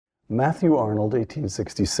Matthew Arnold,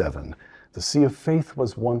 1867. The sea of faith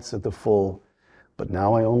was once at the full, but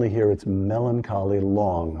now I only hear its melancholy,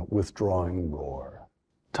 long withdrawing roar.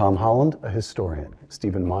 Tom Holland, a historian.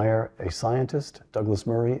 Stephen Meyer, a scientist. Douglas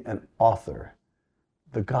Murray, an author.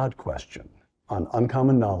 The God Question on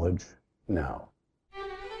Uncommon Knowledge now.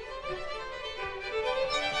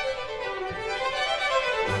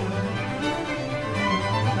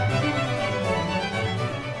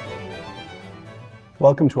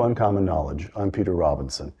 Welcome to Uncommon Knowledge. I'm Peter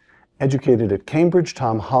Robinson. Educated at Cambridge,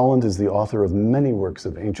 Tom Holland is the author of many works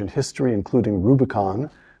of ancient history, including Rubicon,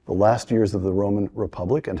 The Last Years of the Roman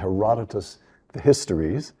Republic, and Herodotus, The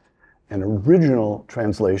Histories, an original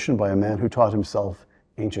translation by a man who taught himself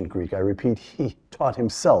ancient Greek. I repeat, he taught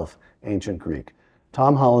himself ancient Greek.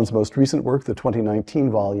 Tom Holland's most recent work, the 2019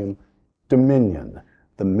 volume, Dominion,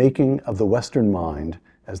 The Making of the Western Mind,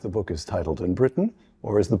 as the book is titled in Britain,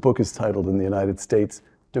 or as the book is titled in the United States,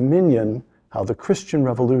 Dominion, How the Christian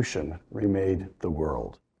Revolution Remade the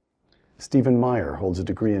World. Stephen Meyer holds a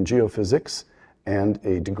degree in geophysics and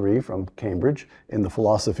a degree from Cambridge in the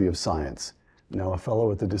philosophy of science. Now a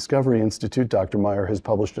fellow at the Discovery Institute, Dr. Meyer has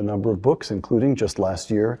published a number of books, including, just last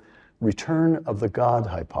year, Return of the God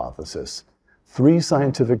Hypothesis, 3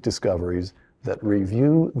 scientific discoveries that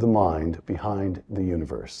review the mind behind the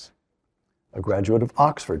universe. A graduate of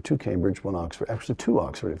Oxford, 2 Cambridge, 1 Oxford, actually 2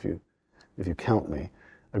 Oxford if you count me.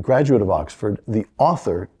 A graduate of Oxford, the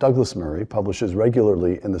author, Douglas Murray, publishes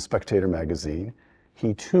regularly in The Spectator magazine.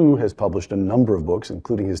 He too has published a number of books,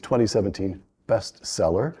 including his 2017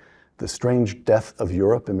 bestseller, The Strange Death of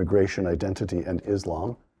Europe, Immigration, Identity, and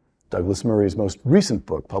Islam. Douglas Murray's most recent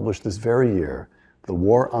book, published this very year, The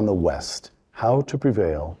War on the West, How to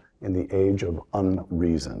Prevail in the Age of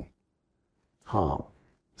Unreason. Tom,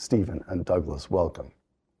 Stephen, and Douglas, welcome.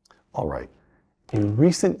 All right. In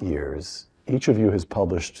recent years, each of you has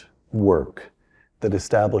published work that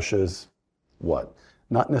establishes what?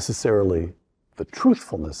 Not necessarily the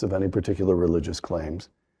truthfulness of any particular religious claims,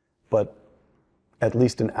 but at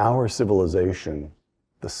least in our civilization,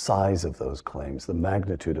 the size of those claims, the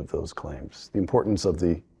magnitude of those claims, the importance of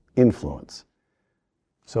the influence.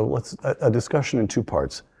 So let's, a discussion in 2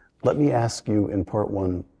 parts. Let me ask you in part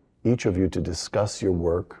 1, each of you to discuss your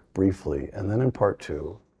work briefly, and then in part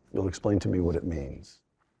 2, you'll explain to me what it means.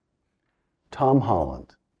 Tom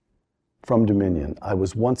Holland, from Dominion. I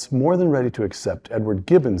was once more than ready to accept Edward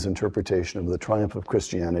Gibbon's interpretation of the triumph of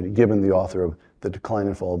Christianity, Gibbon, the author of The Decline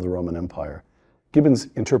and Fall of the Roman Empire. Gibbon's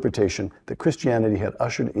interpretation that Christianity had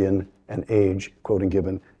ushered in an age, quoting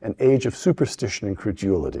Gibbon, an age of superstition and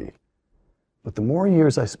credulity. But the more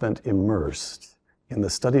years I spent immersed in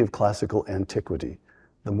the study of classical antiquity,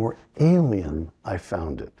 the more alien I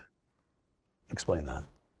found it. Explain that.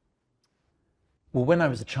 Well, when I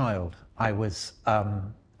was a child, I was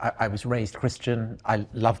raised Christian. I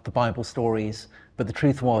loved the Bible stories, but the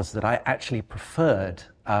truth was that I actually preferred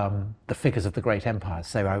the figures of the great empires.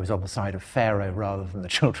 So I was on the side of Pharaoh rather than the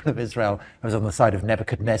children of Israel. I was on the side of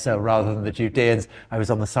Nebuchadnezzar rather than the Judeans. I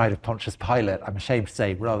was on the side of Pontius Pilate, I'm ashamed to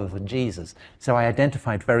say, rather than Jesus. So I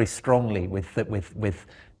identified very strongly with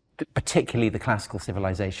particularly the classical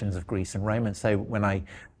civilizations of Greece and Rome. And so when I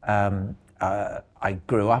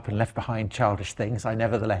grew up and left behind childish things, I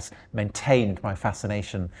nevertheless maintained my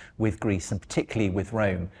fascination with Greece and particularly with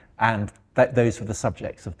Rome. And those were the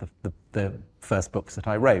subjects of the first books that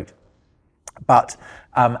I wrote. But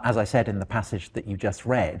as I said in the passage that you just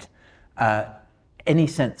read, any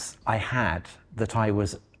sense I had that I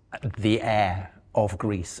was the heir of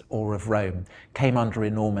Greece or of Rome came under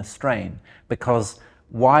enormous strain, because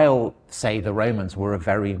while, say, the Romans were a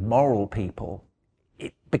very moral people,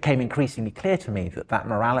 it became increasingly clear to me that that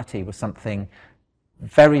morality was something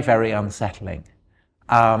very, very unsettling.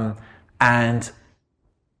 And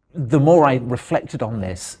the more I reflected on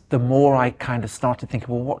this, the more I kind of started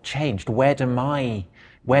thinking, well, what changed? Where do my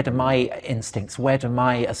instincts, where do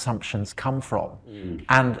my assumptions come from?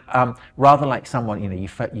 And rather like someone,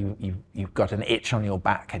 you've got an itch on your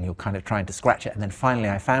back and you're kind of trying to scratch it, and then finally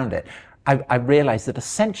I found it. I realized that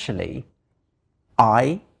essentially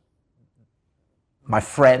my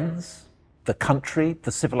friends, the country,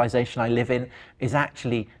 the civilization I live in is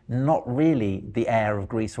actually not really the heir of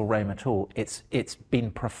Greece or Rome at all. It's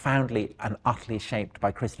been profoundly and utterly shaped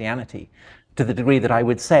by Christianity, to the degree that I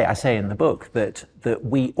say in the book, that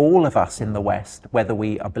we, all of us in the West, whether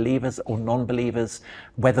we are believers or non-believers,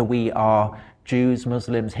 whether we are Jews,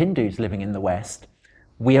 Muslims, Hindus living in the West,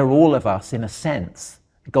 we are all of us, in a sense,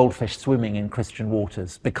 goldfish swimming in Christian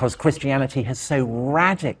waters, because Christianity has so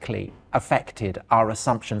radically affected our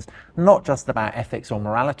assumptions, not just about ethics or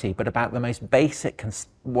morality, but about the most basic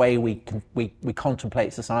way we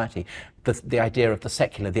contemplate society. The idea of the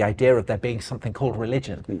secular, the idea of there being something called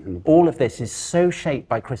religion. Mm-hmm. All of this is so shaped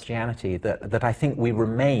by Christianity that I think we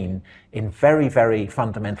remain, in very, very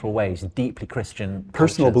fundamental ways, deeply Christian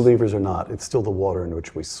Personal cultures. believers or not, it's still the water in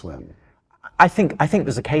which we swim. I think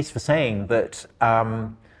there's a case for saying that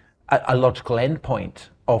a logical endpoint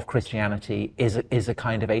of Christianity is a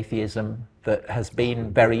kind of atheism that has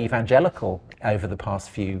been very evangelical over the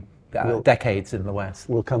past few decades in the West.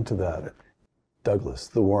 We'll come to that. Douglas,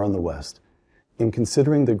 The War on the West. In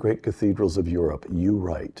considering the great cathedrals of Europe, you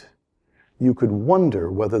write, you could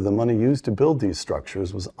wonder whether the money used to build these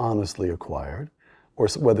structures was honestly acquired, or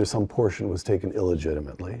whether some portion was taken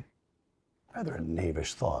illegitimately. Rather a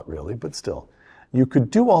knavish thought, really, but still. You could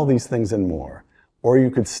do all these things and more, or you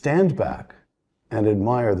could stand back and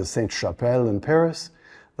admire the Sainte-Chapelle in Paris,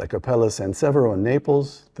 the Cappella San Severo in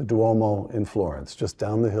Naples, the Duomo in Florence, just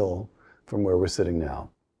down the hill from where we're sitting now.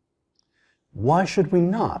 Why should we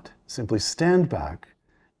not simply stand back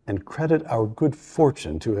and credit our good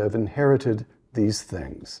fortune to have inherited these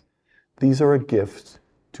things? These are a gift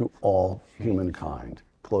to all humankind,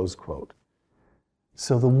 close quote.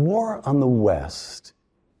 So the war on the West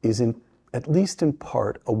is, at least in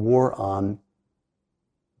part, a war on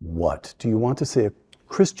what? Do you want to say a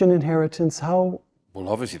Christian inheritance? How? Well,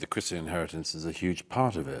 obviously the Christian inheritance is a huge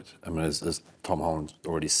part of it. I mean, as Tom Holland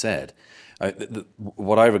already said,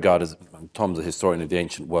 what I regard as, Tom's a historian of the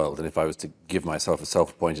ancient world, and if I was to give myself a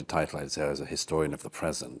self-appointed title, I'd say I was a historian of the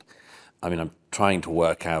present. I mean, I'm trying to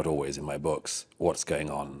work out always in my books what's going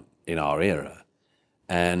on in our era.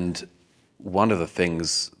 And one of the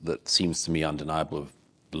things that seems to me undeniable of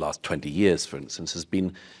the last 20 years, for instance, has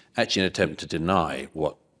been actually an attempt to deny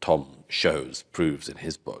what Tom proves in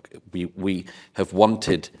his book. We have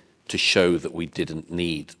wanted to show that we didn't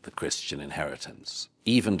need the Christian inheritance,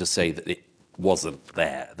 even to say that it wasn't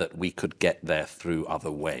there, that we could get there through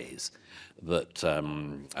other ways, that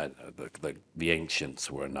the ancients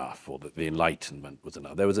were enough, or that the Enlightenment was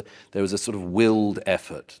enough. There was a sort of willed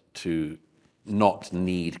effort to not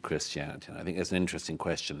need Christianity. And I think there's an interesting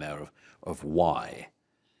question there of why.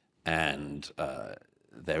 And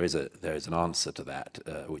there is an answer to that,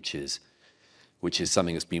 which is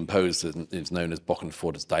something that's been posed and is known as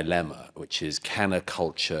Bokenforder's dilemma, which is, can a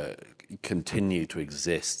culture continue to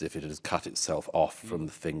exist if it has cut itself off from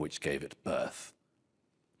the thing which gave it birth?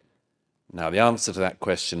 Now, the answer to that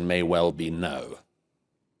question may well be no.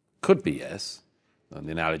 Could be yes. And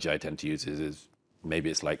the analogy I tend to use is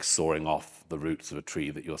maybe it's like sawing off the roots of a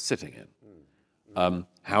tree that you're sitting in.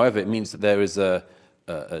 However, it means that there is a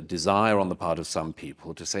desire on the part of some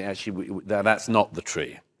people to say, actually, that's not the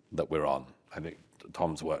tree that we're on. I think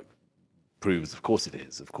Tom's work proves, of course it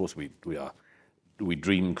is. Of course we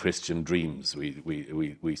dream Christian dreams.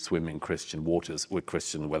 We swim in Christian waters. We're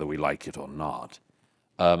Christian whether we like it or not.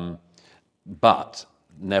 But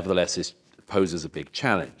nevertheless, it poses a big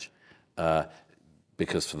challenge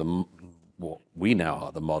because for what we now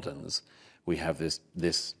are, the moderns, we have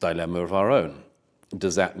this dilemma of our own.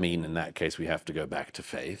 Does that mean in that case we have to go back to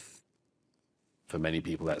faith? For many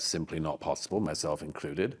people that's simply not possible, myself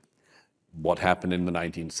included. What happened in the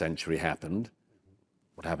 19th century happened.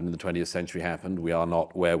 What happened in the 20th century happened. We are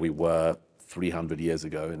not where we were 300 years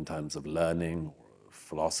ago in terms of learning, or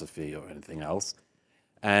philosophy, or anything else.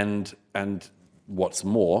 And what's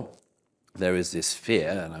more, there is this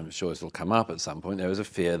fear, and I'm sure this will come up at some point, there is a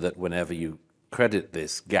fear that whenever you credit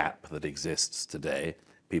this gap that exists today,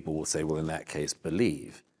 people will say, well, in that case,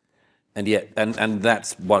 believe. And yet, and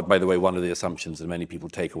that's, what, by the way, one of the assumptions that many people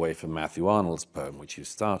take away from Matthew Arnold's poem, which you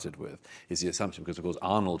started with, is the assumption, because, of course,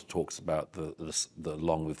 Arnold talks about the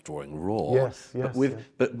long withdrawing roar. Yes.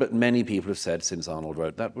 But many people have said since Arnold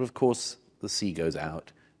wrote that, but of course, the sea goes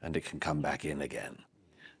out and it can come back in again.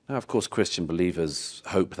 Now, of course, Christian believers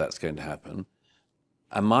hope that's going to happen.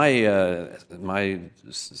 And my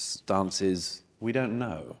stance is, we don't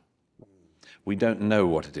know. We don't know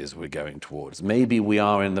what it is we're going towards. Maybe we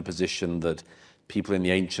are in the position that people in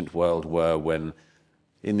the ancient world were when,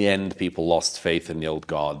 in the end, people lost faith in the old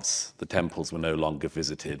gods. The temples were no longer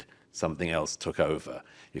visited. Something else took over.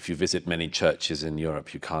 If you visit many churches in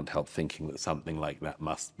Europe, you can't help thinking that something like that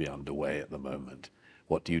must be underway at the moment.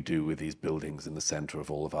 What do you do with these buildings in the center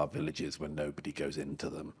of all of our villages when nobody goes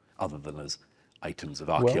into them, other than as items of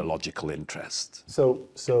archaeological interest?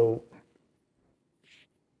 So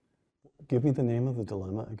give me the name of the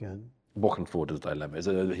dilemma again. Bokenforder's dilemma is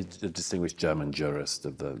a distinguished German jurist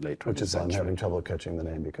of the late 20th century. I'm having trouble catching the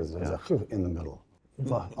name because there's a in the middle.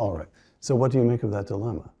 All right. So what do you make of that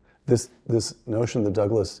dilemma? This notion that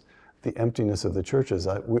Douglas, the emptiness of the churches,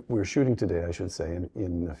 we're shooting today, I should say,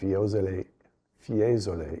 in Fiesole,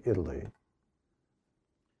 Italy.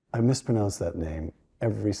 I mispronounced that name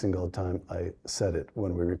every single time I said it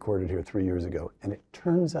when we recorded here 3 years ago. And it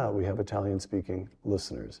turns out we have Italian-speaking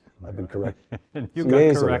listeners. I've been corrected. You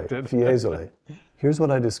got corrected. Fiesole. Here's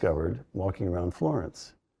what I discovered walking around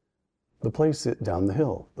Florence. The place down the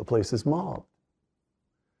hill, the place is mobbed.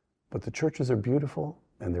 But the churches are beautiful,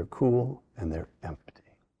 and they're cool, and they're empty.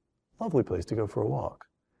 Lovely place to go for a walk.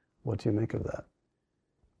 What do you make of that?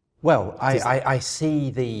 Well, I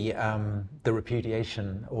see the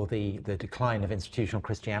repudiation or the decline of institutional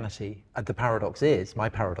Christianity. The paradox is, my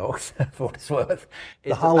paradox, for what it's worth,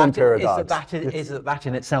 is the Holland paradox. Is that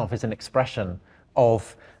in itself is an expression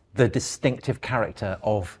of the distinctive character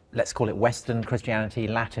of, let's call it Western Christianity,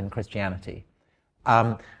 Latin Christianity.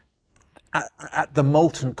 At the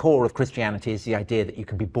molten core of Christianity is the idea that you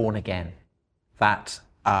can be born again, that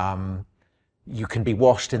you can be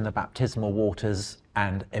washed in the baptismal waters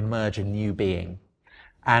and emerge a new being.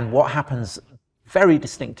 And what happens very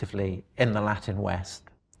distinctively in the Latin West,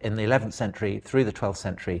 in the 11th century through the 12th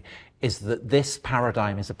century, is that this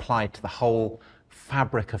paradigm is applied to the whole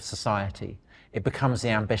fabric of society. It becomes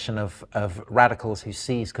the ambition of radicals who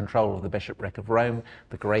seize control of the bishopric of Rome,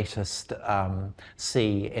 the greatest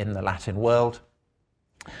see in the Latin world,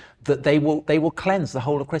 that they will cleanse the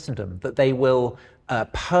whole of Christendom, that they will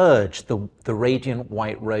purge the radiant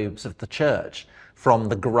white robes of the church from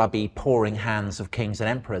the grubby, pouring hands of kings and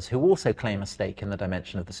emperors who also claim a stake in the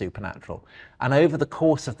dimension of the supernatural. And over the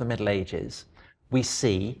course of the Middle Ages, we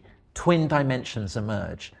see twin dimensions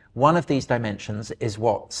emerge. One of these dimensions is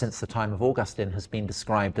what, since the time of Augustine, has been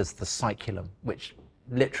described as the saeculum, which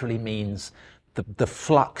literally means the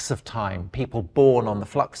flux of time, people born on the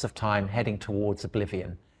flux of time heading towards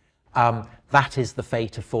oblivion. That is the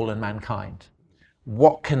fate of fallen mankind.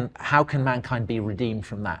 How can mankind be redeemed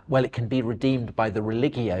from that? Well, it can be redeemed by the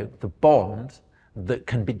religio, the bond that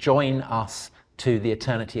can join us to the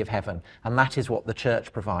eternity of heaven. And that is what the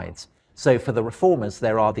church provides. So for the reformers,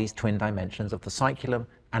 there are these twin dimensions of the saeculum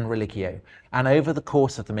and religio. And over the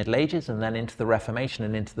course of the Middle Ages and then into the Reformation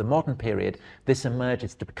and into the modern period, this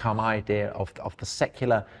emerges to become idea of the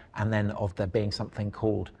secular and then of there being something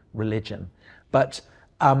called religion. But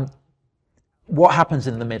what happens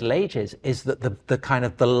in the Middle Ages is that the kind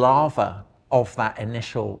of the lava of that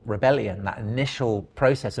initial rebellion, that initial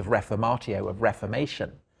process of reformatio, of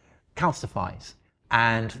reformation, calcifies.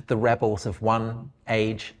 And the rebels of one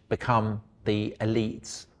age become the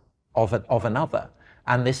elites of another.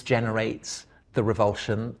 And this generates the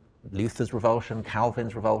revulsion, Luther's revulsion,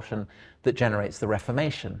 Calvin's revulsion, that generates the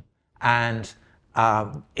Reformation. And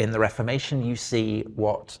in the Reformation, you see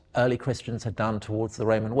what early Christians had done towards the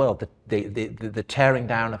Roman world, the tearing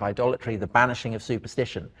down of idolatry, the banishing of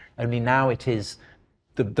superstition. Only now it is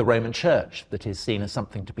the Roman Church that is seen as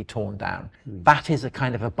something to be torn down. That is a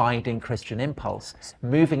kind of abiding Christian impulse.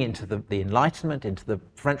 Moving into the Enlightenment, into the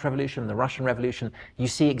French Revolution, the Russian Revolution, you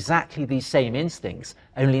see exactly these same instincts,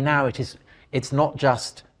 only now it's not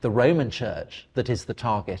just the Roman Church that is the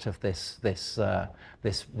target of this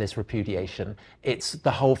repudiation. It's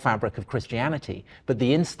the whole fabric of Christianity. But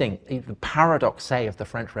the instinct, the paradox, say, of the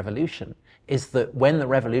French Revolution is that when the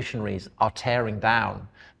revolutionaries are tearing down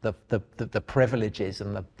the privileges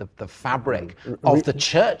and the fabric of the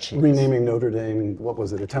churches. Renaming Notre Dame, what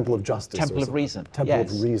was it, a Temple of Justice? Temple of Reason. Temple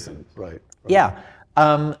of Reason, right. Yeah.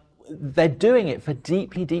 They're doing it for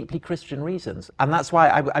deeply, deeply Christian reasons. And that's why,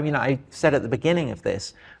 I said at the beginning of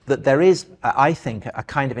this, that there is, I think, a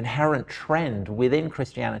kind of inherent trend within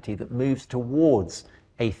Christianity that moves towards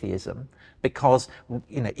atheism, because,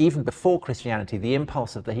 even before Christianity, the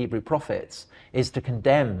impulse of the Hebrew prophets is to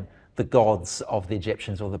condemn the gods of the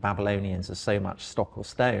Egyptians or the Babylonians as so much stock or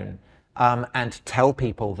stone, and tell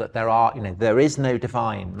people that there is no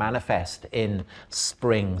divine manifest in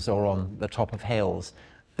springs or on the top of hills.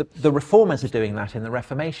 The reformers are doing that in the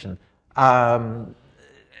Reformation.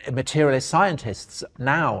 Materialist scientists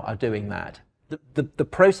now are doing that. The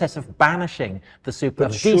process of banishing the super,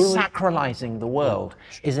 of desacralizing the world,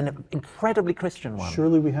 is an incredibly Christian one.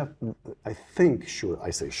 Surely we have, I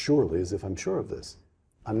say surely as if I'm sure of this.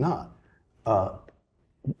 I'm not.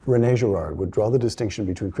 René Girard would draw the distinction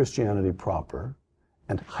between Christianity proper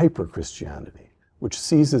and hyper-Christianity, which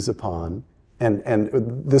seizes upon, and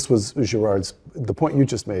this was Girard's, the point you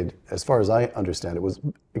just made, as far as I understand it, was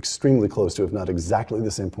extremely close to, if not exactly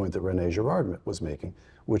the same point that René Girard was making,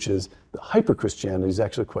 which is that hyper-Christianity is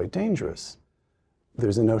actually quite dangerous.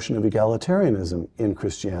 There's a notion of egalitarianism in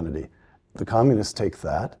Christianity. The communists take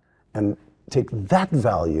that and take that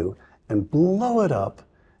value and blow it up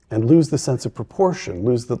and lose the sense of proportion,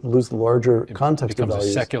 lose the larger context of becomes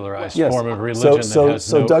values. a secularized Yes. form of religion So that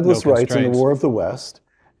has no Douglas writes in The constraints. War of the West,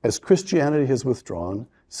 as Christianity has withdrawn,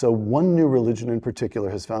 so one new religion in particular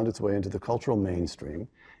has found its way into the cultural mainstream.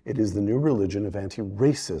 It is the new religion of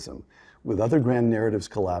anti-racism. With other grand narratives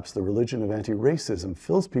collapsed, the religion of anti-racism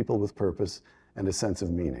fills people with purpose and a sense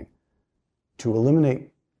of meaning. To eliminate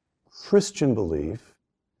Christian belief,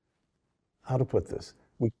 how to put this?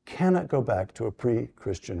 We cannot go back to a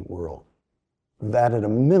pre-Christian world. That at a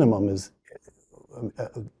minimum is,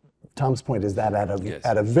 Tom's point is that at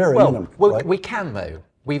a very minimum. Well, right? we can though.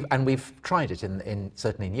 We've tried it in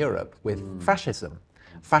certainly in Europe with fascism.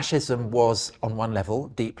 Fascism was, on one level,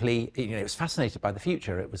 deeply, it was fascinated by the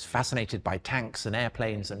future. It was fascinated by tanks and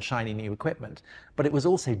airplanes and shiny new equipment. But it was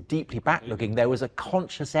also deeply backlooking. There was a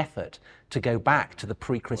conscious effort to go back to the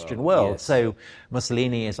pre-Christian world. yes. So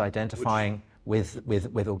Mussolini is identifying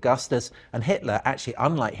with Augustus, and Hitler, actually,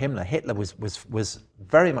 unlike Himmler, Hitler was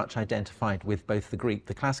very much identified with both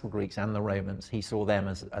the classical Greeks and the Romans. He saw them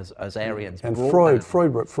as Aryans. And brought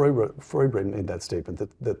Freud made that statement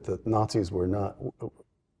that the Nazis were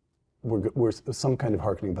some kind of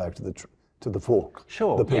harkening back to the folk,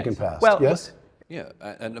 Sure, the pagan yes. past. Well, yes. Yeah,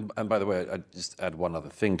 and by the way, I'd just add one other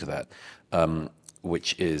thing to that,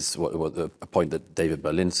 which is a point that David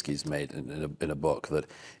Berlinski's made in a book, that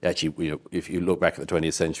actually, if you look back at the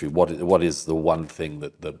 20th century, what is the one thing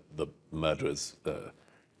that the murderers,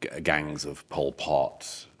 gangs of Pol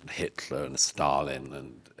Pot, Hitler and Stalin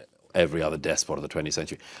and every other despot of the 20th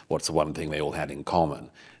century, what's the one thing they all had in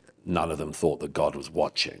common? None of them thought that God was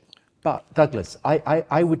watching. But Douglas,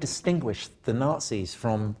 I would distinguish the Nazis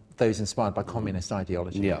from those inspired by communist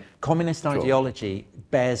ideology. Yeah. Communist Sure. ideology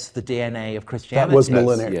bears the DNA of Christianity. That was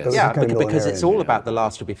millenarian. yes. That was Yeah, kind of because it's all millenarian. about the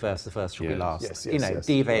last will be first, the first will be Yes. last. Yes, you yes, know, yes.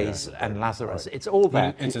 Dives and Lazarus. It's all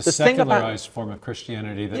there. It's a The thing about- secularized form of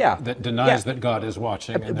Christianity that, Yeah. that denies Yeah. that God is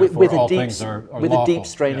watching, and with therefore a all deep, things are with lawful. a deep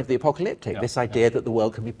strain Yeah. of the apocalyptic, this idea that the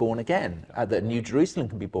world can be born again, that New Jerusalem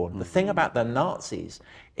can be born. The thing about the Nazis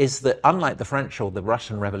is that, unlike the French or the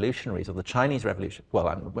Russian revolutionaries or the Chinese revolution,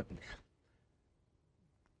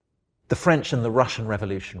 the French and the Russian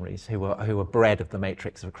revolutionaries who were bred of the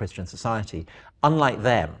matrix of a Christian society, unlike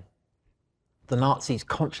them, the Nazis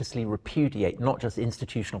consciously repudiate not just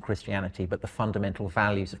institutional Christianity, but the fundamental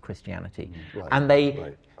values of Christianity. And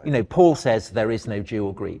they, Paul says there is no Jew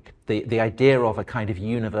or Greek. The idea of a kind of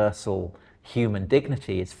universal human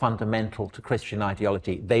dignity is fundamental to Christian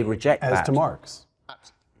ideology. They reject that. As to Marx,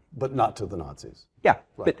 but not to the Nazis. Yeah,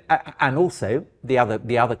 but and also the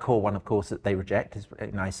other core one, of course, that they reject is,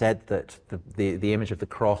 I said that the image of the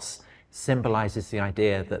cross symbolizes the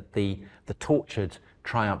idea that the tortured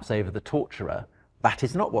triumphs over the torturer. That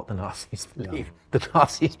is not what the Nazis believe. No. The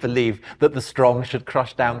Nazis believe that the strong should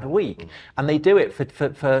crush down the weak. And they do it for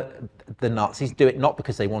the Nazis do it not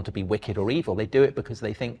because they want to be wicked or evil. They do it because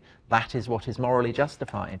they think that is what is morally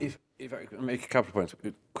justified. If I can make a couple of points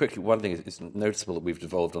quickly, one thing is it's noticeable that we've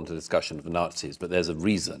devolved onto discussion of the Nazis, but there's a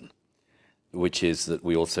reason, which is that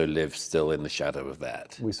we also live still in the shadow of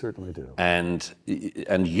that. We certainly do. And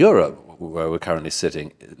Europe, where we're currently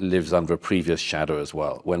sitting, lives under a previous shadow as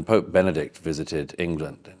well. When Pope Benedict visited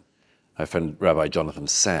England, my friend Rabbi Jonathan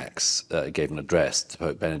Sachs gave an address to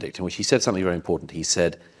Pope Benedict in which he said something very important. He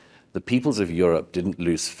said, the peoples of Europe didn't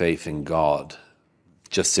lose faith in God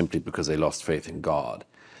just simply because they lost faith in God.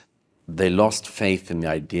 They lost faith in the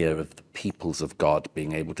idea of the peoples of God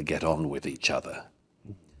being able to get on with each other.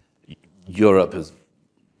 Europe, as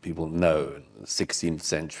people know, in the 16th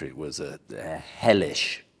century was a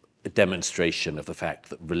hellish demonstration of the fact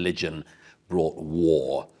that religion brought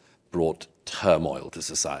war, brought turmoil to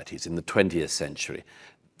societies. In the 20th century,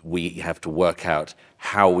 we have to work out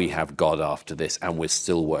how we have God after this, and we're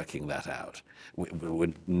still working that out.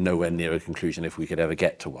 We're nowhere near a conclusion if we could ever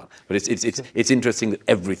get to one. But it's interesting that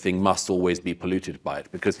everything must always be polluted by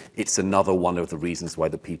it, because it's another one of the reasons why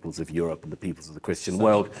the peoples of Europe and the peoples of the Christian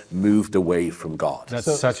world moved away from God.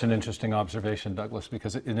 That's such an interesting observation, Douglas,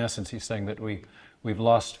 because in essence he's saying that we've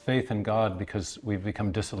lost faith in God because we've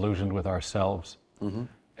become disillusioned with ourselves. Mm-hmm.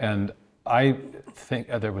 And I think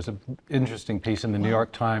there was an interesting piece in the New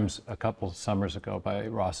York Times a couple summers ago by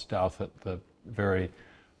Ross Douthat, the very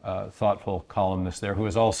thoughtful columnist there, who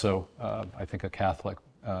is also, I think, a Catholic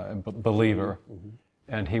believer. Mm-hmm.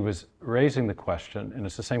 And he was raising the question, and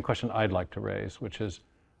it's the same question I'd like to raise, which is,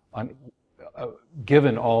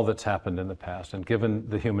 given all that's happened in the past, and given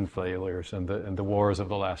the human failures and the wars of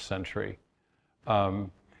the last century,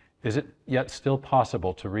 is it yet still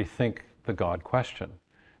possible to rethink the God question?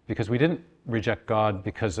 Because we didn't reject God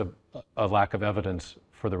because of a lack of evidence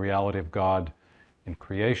for the reality of God in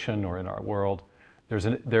creation or in our world. There's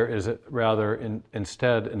an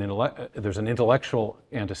intellectual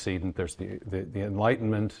antecedent. There's the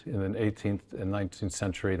Enlightenment in the 18th and 19th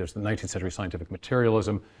century. There's the 19th century scientific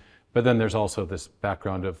materialism. But then there's also this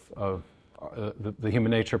background of the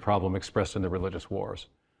human nature problem expressed in the religious wars.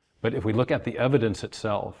 But if we look at the evidence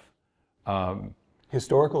itself,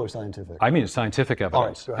 historical or scientific? I mean scientific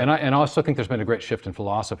evidence. All right, go ahead. And I also think there's been a great shift in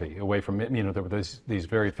philosophy away from, there were these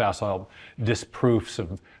very facile disproofs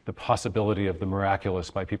of the possibility of the miraculous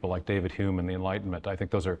by people like David Hume and the Enlightenment. I think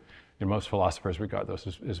those are, most philosophers regard those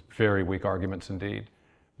as very weak arguments indeed.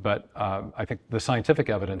 But I think the scientific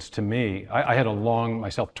evidence, to me, I had a long,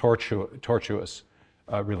 myself, tortuous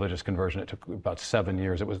religious conversion. It took about 7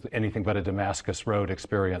 years. It was anything but a Damascus Road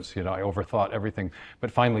experience. I overthought everything, but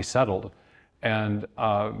finally settled. And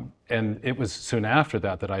it was soon after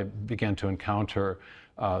that I began to encounter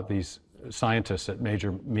these scientists at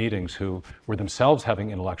major meetings who were themselves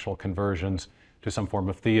having intellectual conversions to some form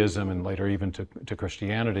of theism and later even to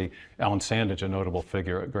Christianity. Alan Sandage, a notable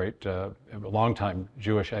figure, a great, long-time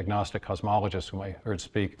Jewish agnostic cosmologist whom I heard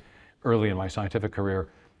speak early in my scientific career,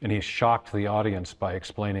 and he shocked the audience by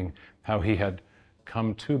explaining how he had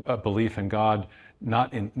come to a belief in God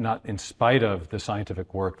not in spite of the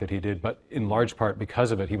scientific work that he did, but in large part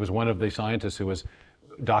because of it. He was one of the scientists who was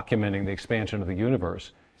documenting the expansion of the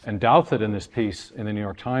universe. And Douthit, in this piece in the New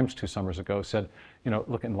York Times 2 summers ago, said,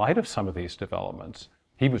 look, in light of some of these developments,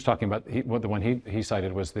 he was talking about, the one he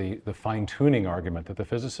cited was the fine-tuning argument that the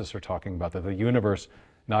physicists are talking about, that the universe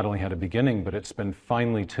not only had a beginning, but it's been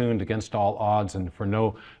finely tuned against all odds and for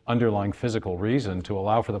no underlying physical reason to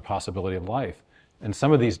allow for the possibility of life. And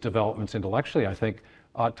some of these developments intellectually, I think,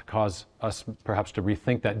 ought to cause us perhaps to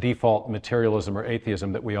rethink that default materialism or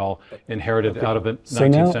atheism that we all inherited out of the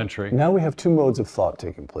 19th century. Now we have two modes of thought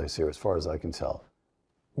taking place here, as far as I can tell.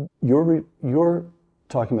 You're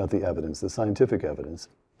talking about the evidence, the scientific evidence.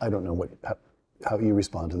 I don't know how you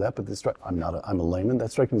respond to that, but I'm a layman.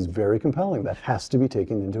 That strikes me as very compelling. That has to be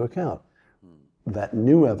taken into account. That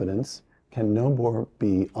new evidence can no more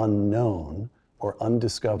be unknown or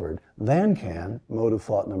undiscovered than can mode of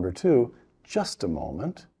thought number 2. Just a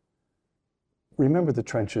moment. Remember the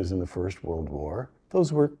trenches in the First World War?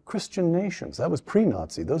 Those were Christian nations. That was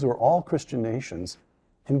pre-Nazi. Those were all Christian nations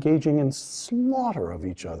engaging in slaughter of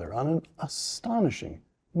each other on an astonishing,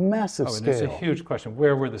 massive and scale. it's a huge question.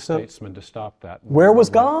 Where were the statesmen to stop that? Where was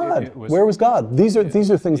God? Where was God? These are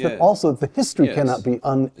things that also the history cannot be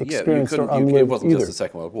unexperienced or unlived it wasn't either. just the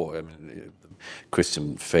Second World War. I mean,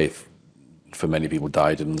 Christian faith for many people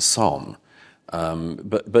died in the Somme.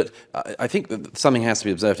 But I think that something has to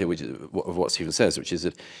be observed here, which is of what Stephen says, which is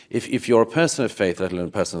that if you're a person of faith, let alone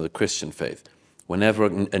a person of the Christian faith, whenever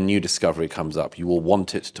a new discovery comes up, you will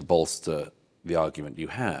want it to bolster the argument you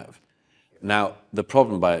have. Now, the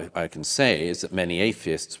problem I can say is that many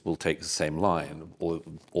atheists will take the same line,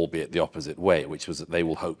 albeit the opposite way, which was that they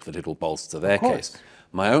will hope that it will bolster their case.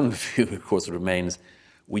 My own view, of course, remains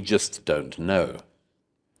we just don't know.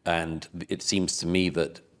 And it seems to me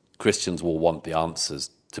that Christians will want the answers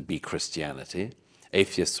to be Christianity.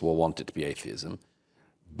 Atheists will want it to be atheism.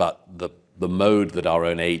 But the mode that our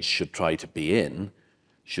own age should try to be in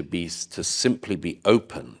should be to simply be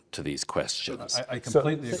open to these questions. I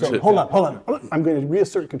completely agree. So hold on. I'm going to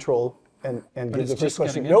reassert control and give the first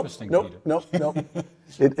question. Nope.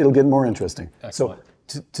 It'll get more interesting. Excellent.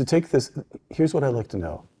 So to take this, here's what I'd like to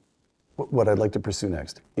know. What I'd like to pursue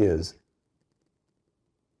next is,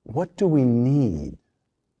 what do we need,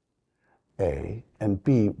 A, and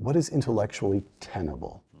B, what is intellectually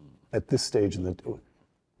tenable at this stage in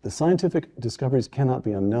the scientific discoveries cannot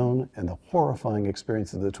be unknown, and the horrifying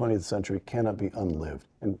experiences of the 20th century cannot be unlived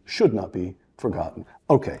and should not be forgotten.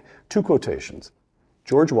 Okay, 2 quotations.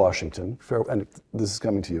 George Washington, and this is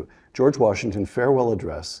coming to you, George Washington farewell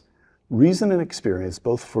address, reason and experience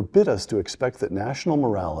both forbid us to expect that national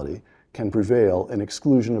morality can prevail in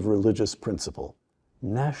exclusion of religious principle.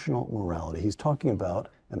 National morality. He's talking about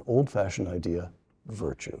an old-fashioned idea,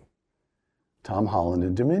 virtue. Tom Holland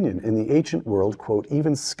in Dominion. In the ancient world, quote,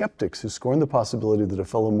 even skeptics who scorned the possibility that a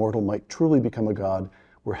fellow mortal might truly become a god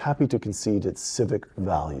were happy to concede its civic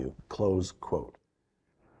value, close quote.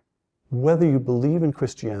 Whether you believe in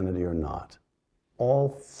Christianity or not, all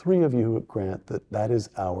 3 of you grant that that is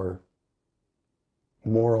our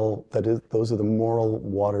moral, those are the moral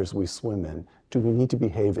waters we swim in. Do we need to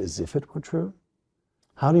behave as if it were true?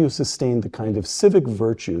 How do you sustain the kind of civic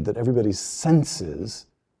virtue that everybody senses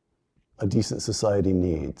a decent society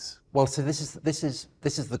needs? Well, so this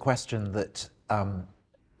is the question that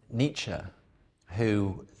Nietzsche,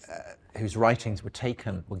 whose writings were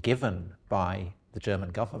given by the German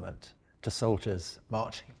government to soldiers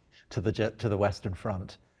marching to the Western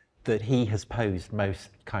Front that he has posed most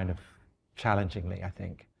kind of challengingly, I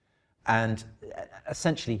think. And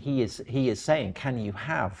essentially he is saying, can you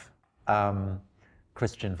have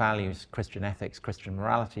Christian values, Christian ethics, Christian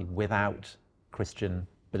morality without Christian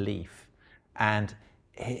belief? And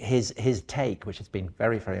his take, which has been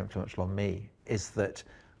very, very influential on me, is that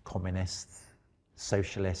communists,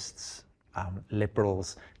 socialists,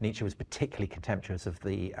 liberals, Nietzsche was particularly contemptuous of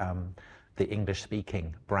the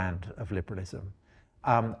English-speaking brand of liberalism,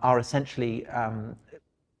 are essentially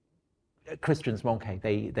Christians manqué.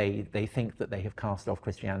 They think that they have cast off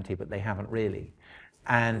Christianity, but they haven't really.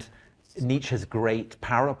 And Nietzsche's great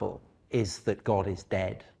parable is that God is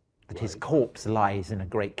dead, that his corpse lies in a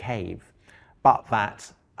great cave, but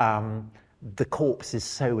that the corpse is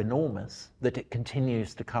so enormous that it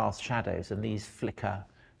continues to cast shadows, and these flicker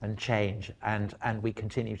and change, and we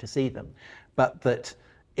continue to see them. But that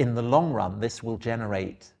in the long run, this will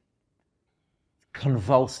generate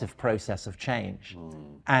convulsive process of change.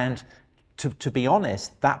 And to be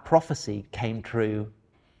honest, that prophecy came true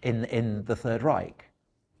in the Third Reich.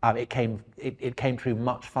 It came true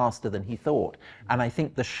much faster than he thought. And I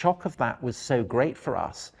think the shock of that was so great for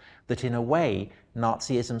us that in a way,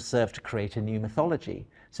 Nazism served to create a new mythology.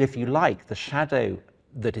 So if you like, the shadow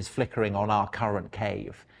that is flickering on our current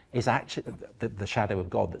cave is actually the shadow of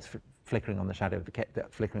God that's flickering on the shadow of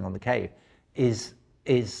flickering on the cave is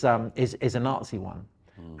a Nazi one.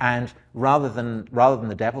 And rather than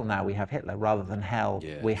the devil, now we have Hitler. Rather than hell,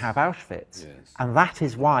 we have Auschwitz. And that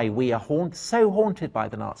is why we are so haunted by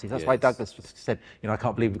the Nazis. That's why Douglas said, I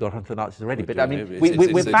can't believe we got onto the Nazis already. But I mean,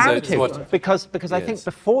 we're bound to, because I think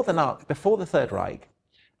before the Third Reich,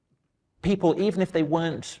 people, even if they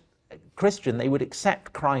weren't Christian, they would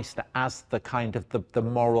accept Christ as the kind of the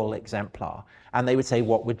moral exemplar, and they would say,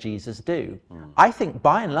 what would Jesus do? I think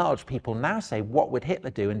by and large people now say, what would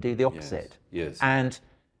Hitler do, and do the opposite. And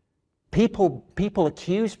people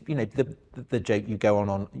accuse, the joke, you go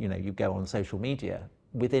on social media,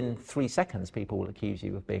 within 3 seconds people will accuse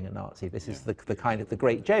you of being a Nazi. This is the kind of the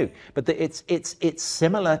great joke. But it's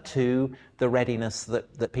similar to the readiness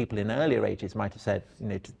that people in earlier ages might have said,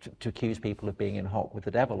 to accuse people of being in hock with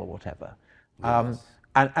the devil or whatever.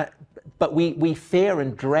 But we fear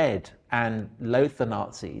and dread and loathe the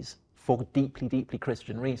Nazis for deeply, deeply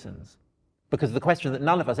Christian reasons. Because the question that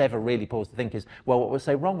none of us ever really pause to think is, well, what was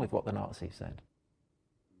so wrong with what the Nazis said?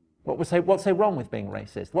 What's so wrong with being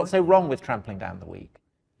racist? What's so wrong with trampling down the weak?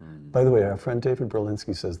 By the way, our friend David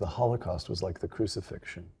Berlinski says the Holocaust was like the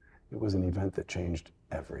crucifixion. It was an event that changed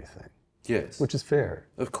everything. Yes. Which is fair.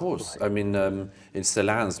 Of course. I mean, in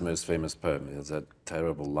Celan's most famous poem, there's a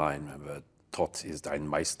terrible line, remember, Tod ist ein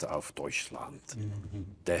Meister auf Deutschland.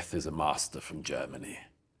 Death is a master from Germany.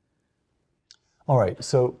 All right,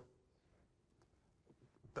 so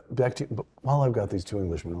back to, while I've got these two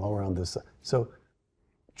Englishmen all around this, so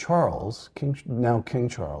Charles, King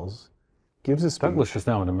Charles, gives a speech. Douglas is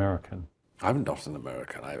now an American. I'm not an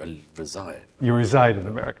American, I reside. You reside in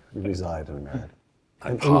America. You reside in America.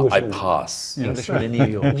 I pass. Englishman in New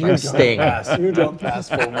York. You don't pass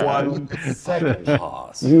for 1 second.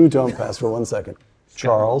 You don't pass for 1 second.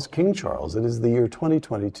 Charles, King Charles, it is the year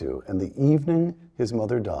 2022, and the evening his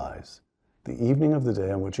mother dies, the evening of the day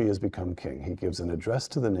on which he has become king, he gives an address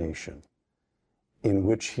to the nation in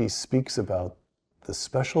which he speaks about the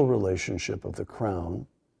special relationship of the crown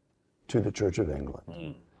to the Church of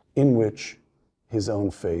England, in which his own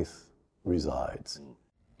faith resides.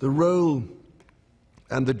 The role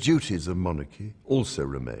and the duties of monarchy also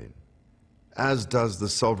remain, as does the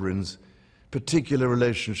sovereign's particular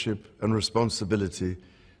relationship and responsibility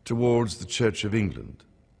towards the Church of England,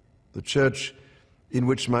 the church in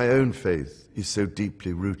which my own faith is so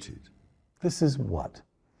deeply rooted. This is what?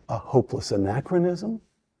 A hopeless anachronism?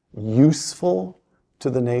 Useful to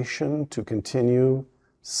the nation to continue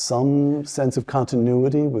some sense of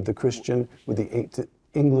continuity with the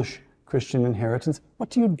English Christian inheritance? What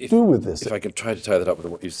do you do with this? If I could try to tie that up with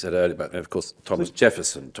what you said earlier, but of course Thomas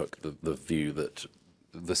Jefferson took the view that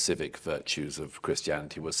the civic virtues of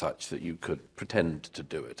Christianity were such that you could pretend to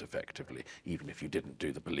do it effectively, even if you didn't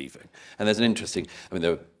do the believing. And there's an interesting,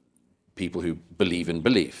 there are people who believe in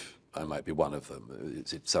belief. I might be one of them.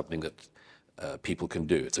 It's something that people can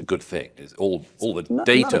do. It's a good thing. It's all the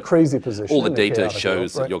data. Not a crazy position. All the data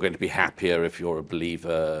shows that you're going to be happier if you're a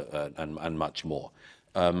believer, and much more.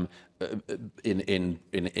 In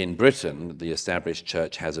Britain, the established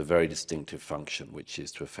church has a very distinctive function, which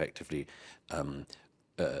is to effectively own,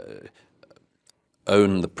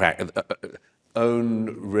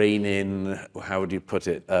 rein in. How would you put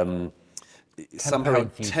it? somehow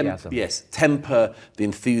enthusiasm. temper the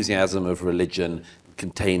enthusiasm of religion,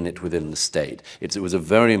 contain it within the state. It was a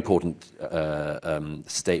very important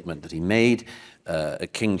statement that he made.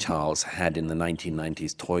 King Charles had in the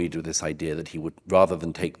 1990s toyed with this idea that he would, rather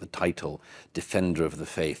than take the title Defender of the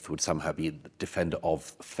Faith, would somehow be Defender of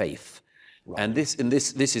Faith. Right. And this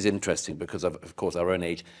is interesting because, of course, our own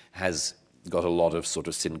age has got a lot of sort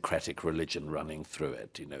of syncretic religion running through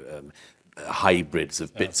it, hybrids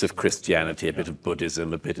of bits of Christianity, a bit of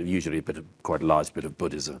Buddhism, usually a bit of quite a large bit of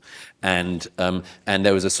Buddhism, and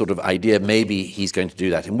there was a sort of idea maybe he's going to do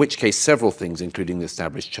that. In which case, several things, including the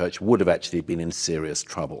established church, would have actually been in serious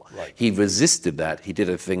trouble. Right. He resisted that. He did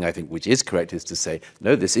a thing I think which is correct, is to say,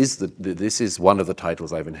 no, this is one of the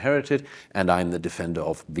titles I've inherited, and I'm the defender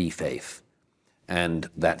of the faith, and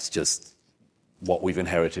that's just what we've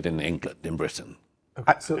inherited in England, in Britain.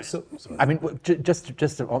 Okay. I mean, just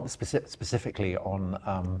specifically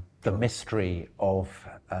on the mystery of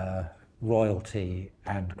royalty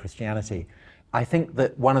and Christianity, I think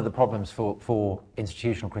that one of the problems for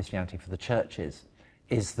institutional Christianity, for the churches,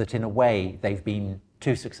 is that in a way they've been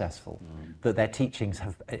too successful, that their teachings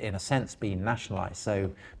have, in a sense, been nationalized. So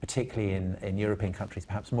particularly in European countries,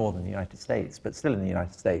 perhaps more than the United States, but still in the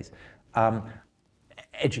United States,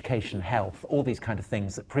 education, health, all these kind of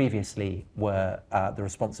things that previously were the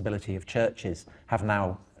responsibility of churches have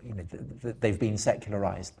now, they've been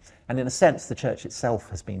secularized. And in a sense, the church itself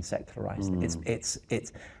has been secularized. It's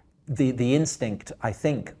the instinct, I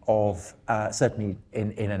think, of certainly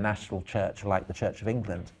in a national church like the Church of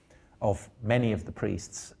England, of many of the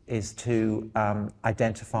priests, is to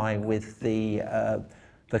identify with the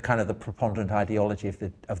kind of the preponderant ideology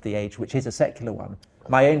of the age, which is a secular one.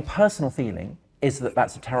 My own personal feeling is that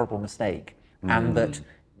that's a terrible mistake, and that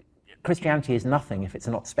Christianity is nothing if it's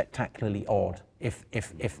not spectacularly odd, if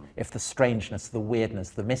the strangeness, the weirdness,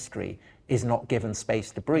 the mystery is not given space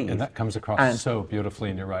to breathe. And that comes across so beautifully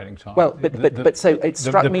in your writing, Tom. Well, but so it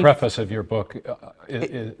struck me... The preface of your book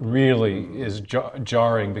it really is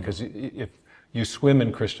jarring, because if you swim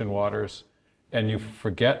in Christian waters and you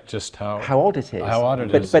forget just how odd it is. How odd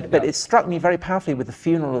it is. But it struck me very powerfully with the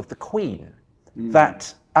funeral of the Queen,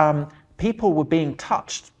 that people were being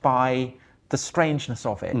touched by the strangeness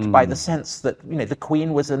of it, by the sense that the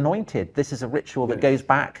Queen was anointed. This is a ritual that goes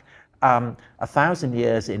back 1,000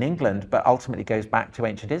 years in England, but ultimately goes back to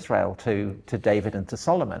ancient Israel, to David and to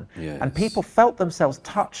Solomon. Yes. And people felt themselves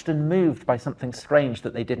touched and moved by something strange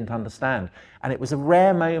that they didn't understand. And it was a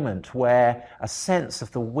rare moment where a sense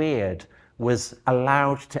of the weird was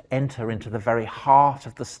allowed to enter into the very heart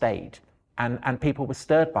of the state, and people were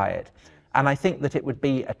stirred by it. And I think that it would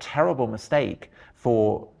be a terrible mistake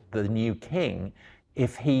for the new king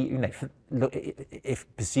if he, if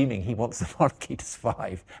presuming he wants the monarchy to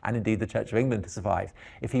survive, and indeed the Church of England to survive,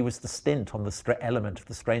 if he was to stint on the element of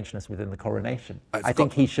the strangeness within the coronation. I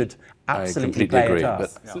think he should absolutely play it up.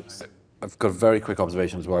 But I've got a very quick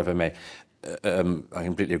observation as well, if I may. I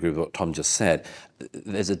completely agree with what Tom just said.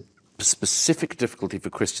 There's a specific difficulty for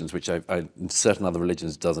Christians, which in certain other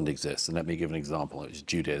religions doesn't exist. And let me give an example. It's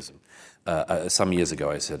Judaism. Some years ago,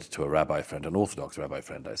 I said to a rabbi friend, an Orthodox rabbi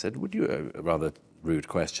friend, I said, a rather rude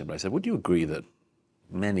question, but I said, would you agree that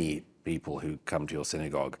many people who come to your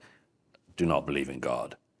synagogue do not believe in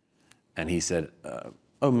God? And he said,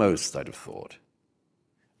 most, I'd have thought.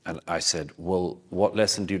 And I said, well, what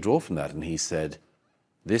lesson do you draw from that? And he said,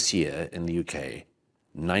 this year in the UK,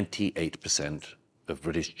 98% of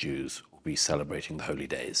British Jews will be celebrating the holy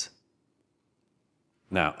days.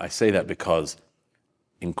 Now, I say that because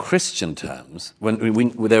in Christian terms, when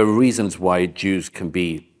there are reasons why Jews can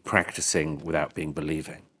be practicing without being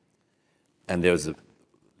believing. And there's a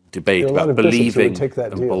debate about believing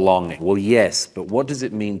and belonging. Well, yes, but what does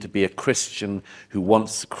it mean to be a Christian who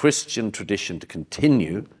wants Christian tradition to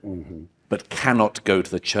continue, but cannot go to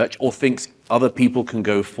the church, or thinks other people can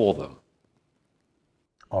go for them?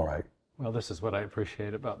 All right. Well, this is what I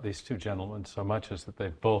appreciate about these two gentlemen so much, is that they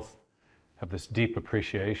both have this deep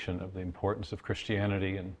appreciation of the importance of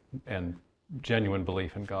Christianity and genuine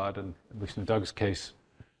belief in God. And at least in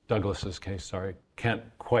Douglas's case, can't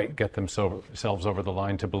quite get themselves over the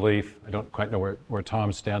line to belief. I don't quite know where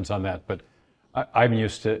Tom stands on that, but I'm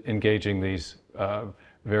used to engaging these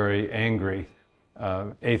very angry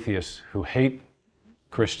atheists who hate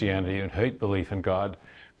Christianity and hate belief in God.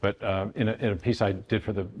 But in a piece I did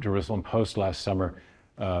for the Jerusalem Post last summer,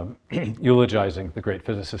 eulogizing the great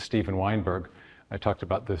physicist Steven Weinberg, I talked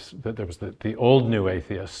about this, that there was the old new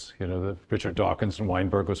atheists, the Richard Dawkins, and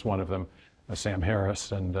Weinberg was one of them, Sam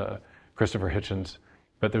Harris and Christopher Hitchens.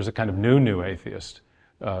 But there's a kind of new atheist,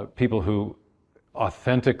 people who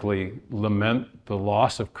authentically lament the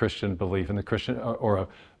loss of Christian belief in the Christian of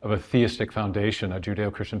a theistic foundation, a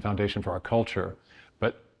Judeo-Christian foundation for our culture,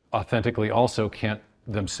 but authentically also can't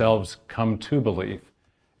themselves come to belief.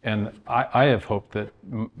 And I have hoped that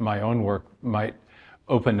my own work might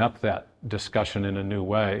open up that discussion in a new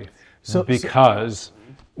way, because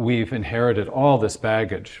we've inherited all this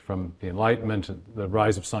baggage from the Enlightenment and the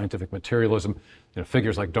rise of scientific materialism,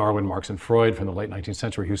 figures like Darwin, Marx, and Freud from the late 19th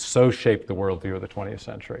century who so shaped the worldview of the 20th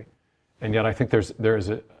century. And yet I think there is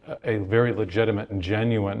a very legitimate and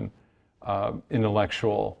genuine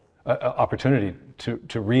intellectual opportunity to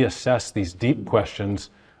reassess these deep questions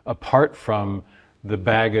apart from the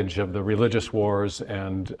baggage of the religious wars.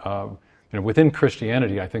 And within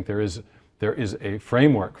Christianity, I think there is a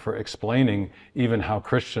framework for explaining even how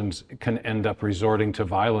Christians can end up resorting to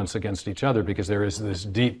violence against each other, because there is this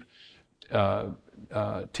deep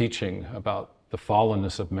teaching about the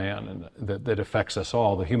fallenness of man and that affects us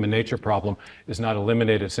all. The human nature problem is not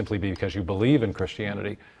eliminated simply because you believe in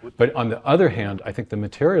Christianity. But on the other hand, I think the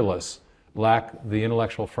materialists lack the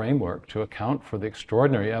intellectual framework to account for the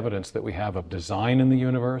extraordinary evidence that we have of design in the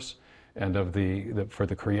universe and of for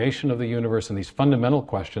the creation of the universe, and these fundamental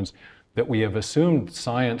questions that we have assumed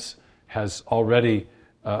science has already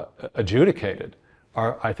adjudicated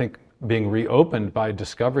are, I think, being reopened by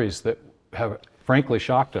discoveries that have frankly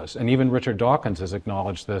shocked us. And even Richard Dawkins has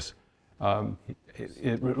acknowledged this.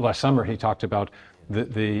 Last summer he talked about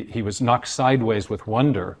he was knocked sideways with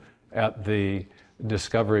wonder at the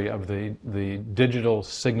discovery of the digital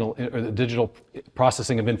signal, or the digital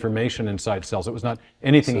processing of information inside cells. It was not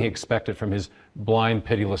anything he expected from his blind,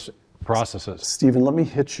 pitiless processes. Stephen, let me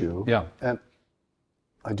hit you. Yeah. And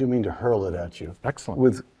I do mean to hurl it at you. Excellent.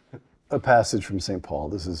 With a passage from St. Paul.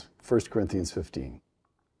 This is 1 Corinthians 15.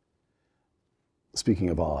 Speaking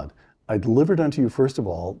of odd, I delivered unto you first of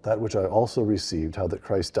all that which I also received, how that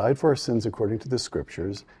Christ died for our sins according to the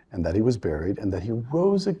Scriptures, and that he was buried, and that he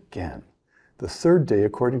rose again the third day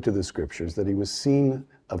according to the Scriptures, that he was seen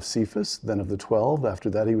of Cephas, then of the 12. After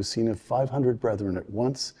that he was seen of 500 brethren at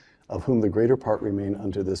once, of whom the greater part remain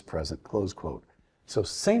unto this present. Close quote. So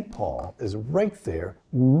St. Paul is right there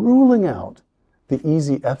ruling out the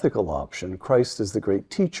easy ethical option. Christ is the great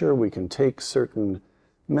teacher. We can take certain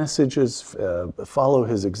messages, follow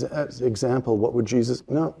his example. What would Jesus?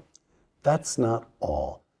 No, that's not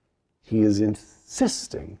all. He is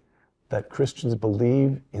insisting that Christians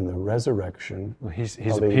believe in the resurrection. He's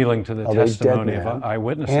appealing to the testimony of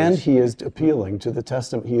eyewitnesses. And he is appealing to the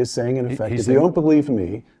testimony. He is saying, in effect, if you don't believe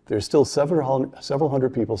me, there's still several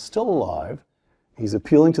hundred people still alive. He's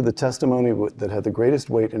appealing to the testimony that had the greatest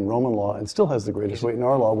weight in Roman law and still has the greatest weight in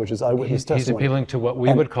our law, which is eyewitness testimony. He's appealing to what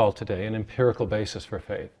we would call today an empirical basis for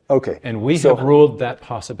faith. Okay. And we have ruled that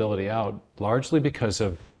possibility out largely because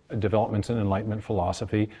of developments in Enlightenment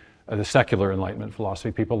philosophy, the secular Enlightenment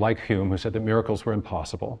philosophy, people like Hume who said that miracles were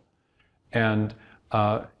impossible, and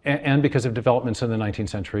because of developments in the 19th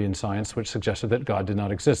century in science which suggested that God did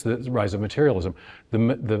not exist, the rise of materialism.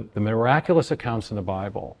 The miraculous accounts in the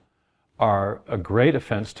Bible are a great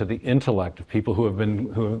offense to the intellect of people who have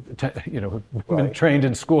been trained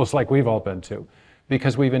in schools like we've all been to,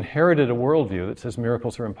 because we've inherited a worldview that says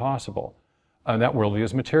miracles are impossible, and that worldview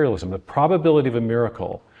is materialism. The probability of a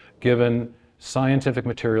miracle, given scientific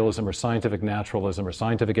materialism or scientific naturalism or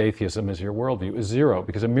scientific atheism as your worldview, is zero,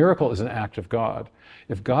 because a miracle is an act of God.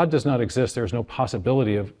 If God does not exist, there's no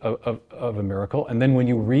possibility of a miracle. And then when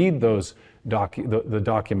you read those the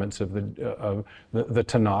documents of the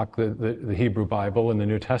Tanakh, the Hebrew Bible, and the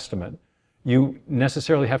New Testament, you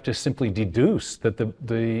necessarily have to simply deduce that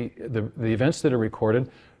the events that are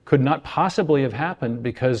recorded could not possibly have happened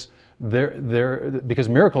because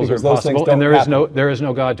miracles are impossible and there is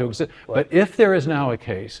no God to exist. Right. But if there is now a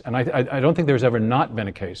case, and I don't think there's ever not been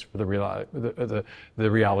a case for the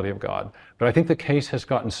reality of God, but I think the case has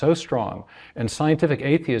gotten so strong, and scientific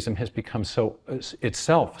atheism has become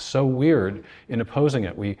itself so weird in opposing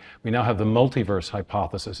it. We now have the multiverse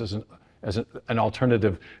hypothesis as an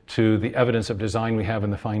alternative to the evidence of design we have in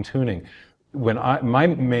the fine-tuning. My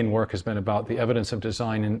main work has been about the evidence of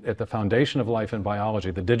design at the foundation of life in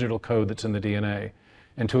biology, the digital code that's in the DNA.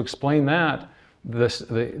 And to explain that,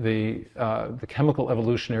 the chemical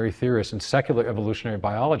evolutionary theorists and secular evolutionary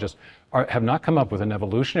biologists have not come up with an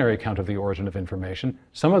evolutionary account of the origin of information.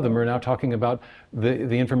 Some of them are now talking about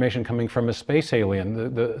the information coming from a space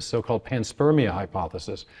alien, the so-called panspermia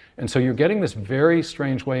hypothesis. And so you're getting this very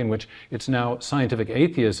strange way in which it's now scientific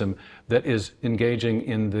atheism that is engaging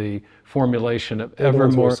in the formulation of ever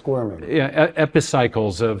more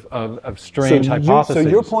epicycles of strange hypotheses. So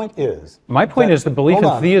your point is... My point is the belief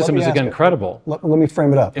in theism is, again, credible. Let me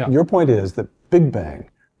frame it up. Yeah. Your point is that Big Bang,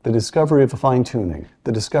 the discovery of fine-tuning,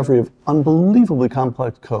 the discovery of unbelievably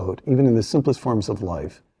complex code, even in the simplest forms of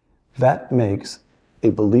life, that makes a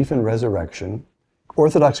belief in resurrection,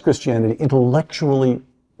 Orthodox Christianity, intellectually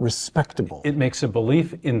respectable. It makes a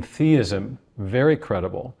belief in theism very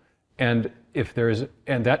credible, and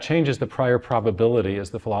that changes the prior probability, as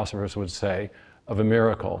the philosophers would say, of a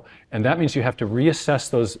miracle. And that means you have to reassess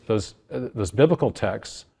those biblical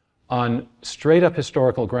texts on straight-up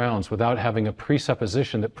historical grounds without having a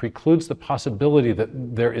presupposition that precludes the possibility that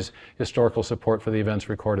there is historical support for the events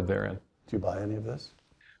recorded therein. Do you buy any of this?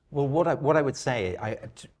 Well, what I would say,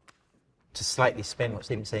 to slightly spin what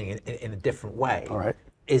Stephen's saying in a different way, All right.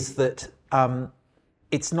 is that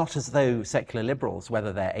it's not as though secular liberals,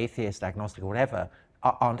 whether they're atheist, agnostic, or whatever,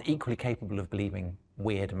 aren't equally capable of believing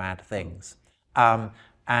weird, mad things.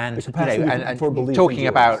 And talking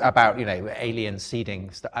about alien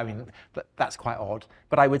seeding stuff, I mean, that's quite odd.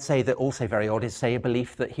 But I would say that also very odd is, say, a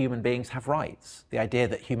belief that human beings have rights, the idea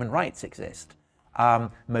that human rights exist.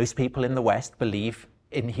 Most people in the West believe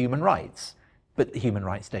in human rights, but human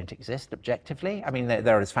rights don't exist objectively. I mean,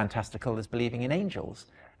 they're as fantastical as believing in angels.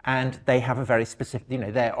 And they have a very specific,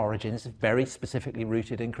 their origins are very specifically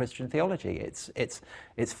rooted in Christian theology.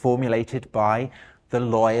 It's formulated by the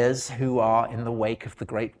lawyers who are, in the wake of the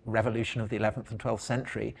great revolution of the 11th and 12th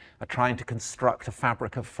century, are trying to construct a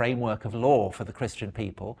fabric of framework of law for the Christian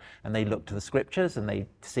people. And they look to the scriptures and they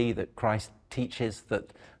see that Christ teaches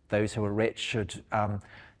that those who are rich should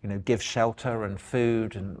give shelter and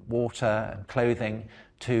food and water and clothing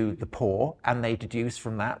to the poor, and they deduce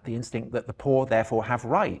from that the instinct that the poor therefore have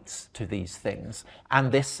rights to these things.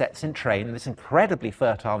 And this sets in train this incredibly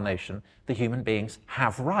fertile notion that human beings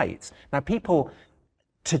have rights. Now, people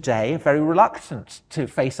today are very reluctant to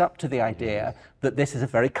face up to the idea that this is a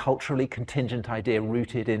very culturally contingent idea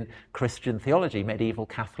rooted in Christian theology, medieval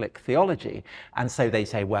Catholic theology. And so they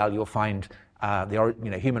say, well, you'll find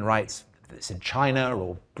human rights, it's in China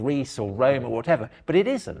or Greece or Rome or whatever, but it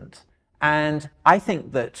isn't. And I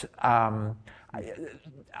think that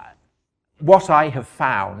what I have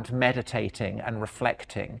found meditating and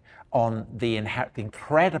reflecting on the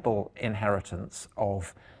incredible inheritance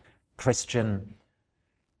of Christian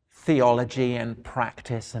theology and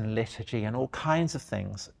practice and liturgy and all kinds of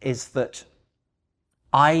things is that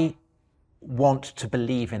I want to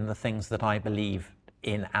believe in the things that I believe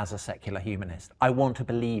in as a secular humanist. I want to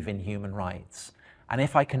believe in human rights. And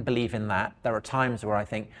if I can believe in that, there are times where I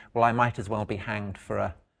think, well, I might as well be hanged for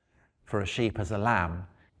a sheep as a lamb.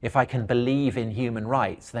 If I can believe in human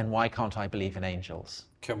rights, then why can't I believe in angels?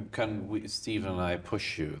 Can we, Stephen and I,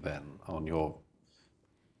 push you then on your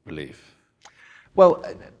belief? Well,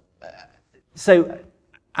 so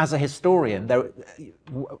as a historian,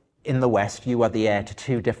 in the West, you are the heir to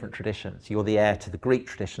two different traditions. You're the heir to the Greek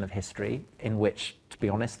tradition of history, in which, to be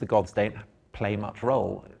honest, the gods don't play much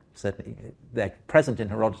role. Certainly, they're present in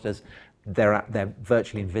Herodotus. They're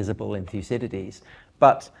virtually invisible in Thucydides.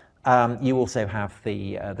 But you also have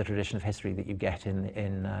the tradition of history that you get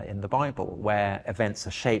in the Bible, where events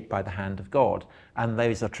are shaped by the hand of God, and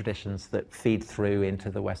those are traditions that feed through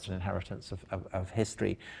into the Western inheritance of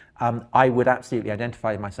history. I would absolutely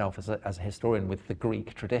identify myself as a historian with the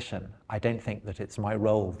Greek tradition. I don't think that it's my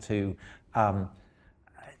role to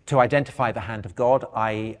identify the hand of God.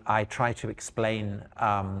 I try to explain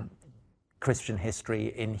Christian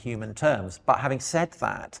history in human terms. But having said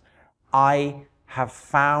that, I have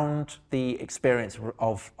found the experience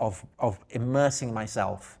of immersing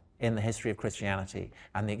myself in the history of Christianity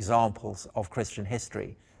and the examples of Christian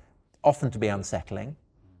history often to be unsettling.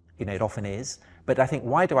 It often is. But I think,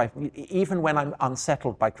 even when I'm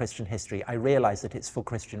unsettled by Christian history, I realize that it's for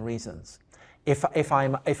Christian reasons. If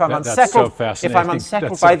I'm unsettled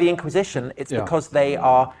by the Inquisition, it's because they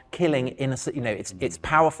are killing innocent. It's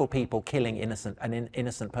powerful people killing an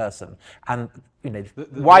innocent person. And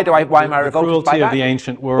why am I revolted by that? The cruelty of the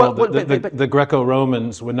ancient world. The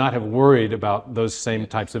Greco-Romans would not have worried about those same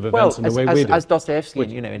types of events in the way we do. As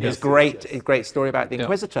Dostoevsky, in his great story about the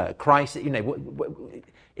Inquisitor, Christ.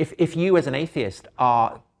 If you as an atheist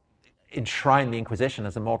are enshrine the Inquisition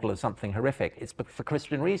as a model of something horrific, it's for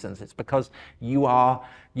Christian reasons. It's because you are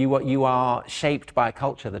shaped by a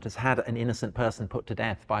culture that has had an innocent person put to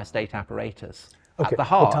death by a state apparatus. Okay, at the but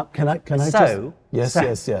heart. Tom, can I so, just...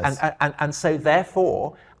 Yes, yes. And so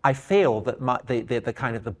therefore, I feel that the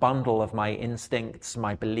kind of the bundle of my instincts,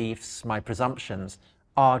 my beliefs, my presumptions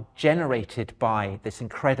are generated by this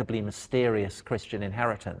incredibly mysterious Christian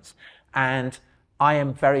inheritance. And I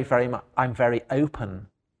am I'm very open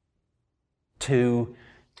to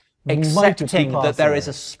accepting that there is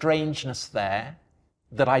a strangeness there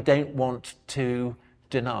that I don't want to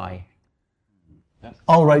deny.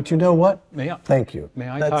 All right, you know what? May I, Thank you. May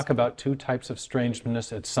I talk about two types of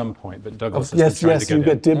strangeness at some point? But Douglas has Yes, been trying yes, to you get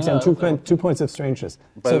in. get dibs on 2 points of strangeness.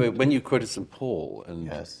 By the way, when you quoted St. Paul and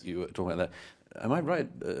Yes. you were talking about that, am I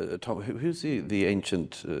right, Tom? Who's the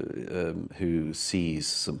ancient who sees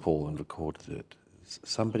St. Paul and recorded it?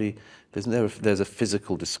 Somebody, there's a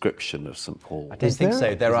physical description of St. Paul. I don't think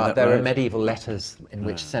so. There Isn't that are right? medieval letters in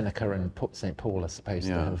which Seneca and St. Paul are supposed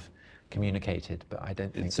to have communicated, but I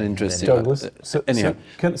don't think It's there's interesting. any- Douglas, anyhow.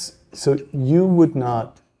 so you would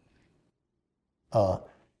not,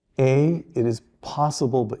 it is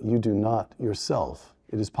possible, but you do not yourself,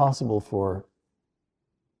 it is possible for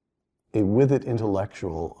a with-it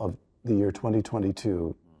intellectual of the year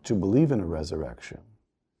 2022 to believe in a resurrection.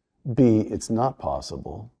 B, it's not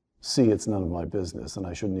possible. C, it's none of my business, and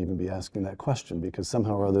I shouldn't even be asking that question because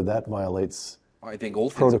somehow or other that violates I think all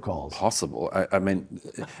things protocols. are possible. I mean,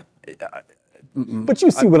 But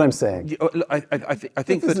you see what I'm saying. I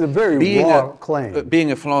think This that is a very being raw claim.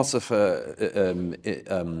 Being a philosopher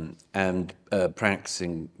and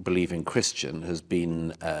practicing, believing Christian has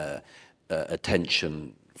been a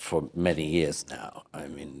tension for many years now. I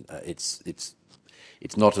mean,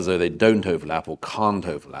 it's not as though they don't overlap or can't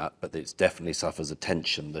overlap, but it definitely suffers a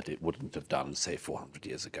tension that it wouldn't have done, say, 400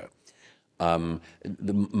 years ago.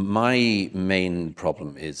 My main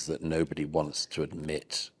problem is that nobody wants to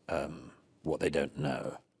admit what they don't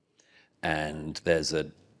know, and there's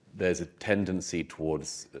a tendency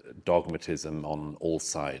towards dogmatism on all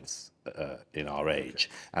sides in our age,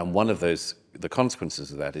 and one of the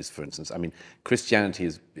consequences of that is, for instance, I mean, Christianity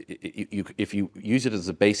is, if you use it as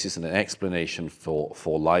a basis and an explanation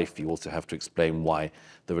for life, you also have to explain why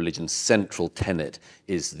the religion's central tenet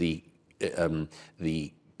is the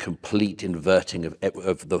complete inverting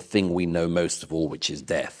of the thing we know most of all, which is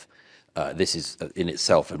death. This is in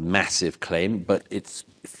itself a massive claim, but it's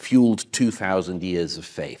fueled 2,000 years of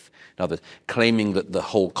faith. In other words, claiming that the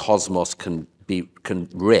whole cosmos can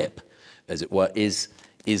rip, as it were, is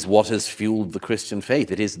what has fueled the Christian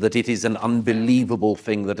faith. It is an unbelievable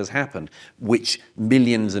thing that has happened, which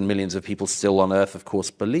millions and millions of people still on Earth, of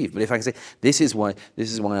course, believe. But if I can say, this is why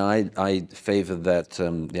I favour that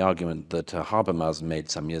the argument that Habermas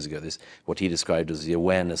made some years ago. What he described as the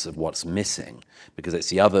awareness of what's missing, because it's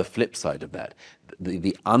the other flip side of that,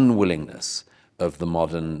 the unwillingness of the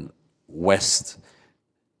modern West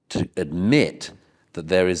to admit that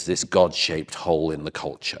there is this God-shaped hole in the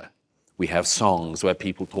culture. We have songs where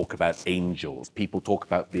people talk about angels, people talk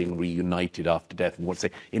about being reunited after death, and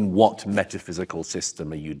say, in what metaphysical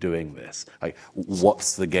system are you doing this? Like,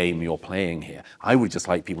 what's the game you're playing here? I would just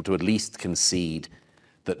like people to at least concede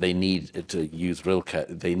that they need, to use Rilke,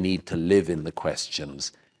 they need to live in the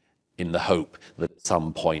questions in the hope that at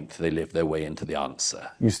some point they live their way into the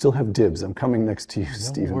answer. You still have dibs. I'm coming next to you,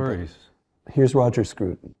 Stephen. No worries. Here's Roger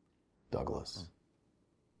Scruton, Douglas.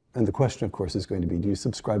 And the question, of course, is going to be, do you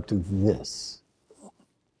subscribe to this?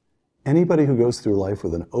 Anybody who goes through life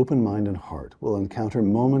with an open mind and heart will encounter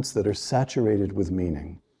moments that are saturated with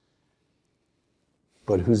meaning,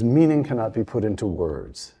 but whose meaning cannot be put into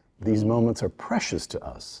words. These moments are precious to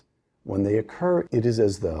us. When they occur, it is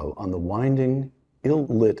as though on the winding,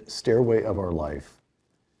 ill-lit stairway of our life,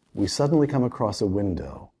 we suddenly come across a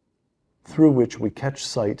window through which we catch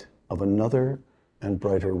sight of another and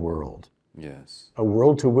brighter world. Yes. A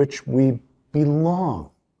world to which we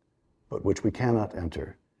belong, but which we cannot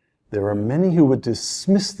enter. There are many who would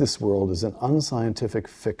dismiss this world as an unscientific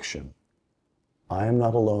fiction. I am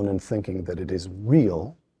not alone in thinking that it is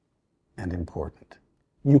real and important.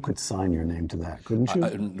 You could sign your name to that, couldn't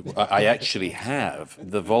you? I actually have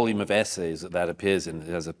the volume of essays that appears in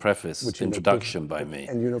as a preface, Which you know introduction by me.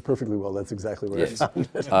 And you know perfectly well that's exactly where Yes. I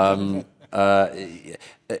found it.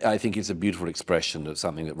 I think it's a beautiful expression of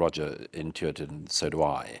something that Roger intuited, and so do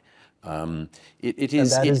I. It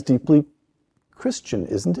is. And that is deeply Christian,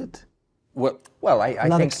 isn't it? Well, I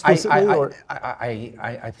Not think explicitly, or-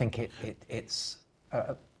 I think it's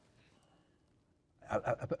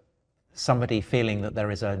somebody feeling that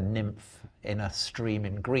there is a nymph in a stream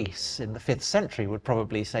in Greece in the 5th century would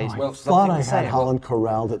probably say Thought something I the same. had Holland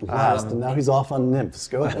corralled at last, and now he's off on nymphs.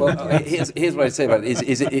 Go ahead. Well, here's what I'd say about it.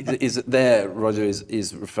 Is that there, Roger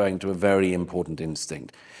is referring to a very important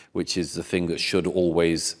instinct, which is the thing that should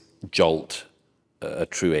always jolt a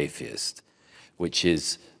true atheist, which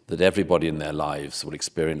is that everybody in their lives will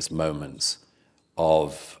experience moments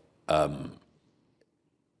of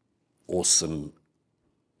awesome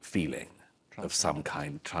feeling of some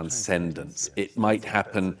kind, transcendence. It might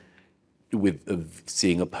happen with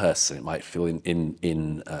seeing a person. It might feel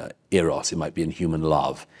in eros. It might be in human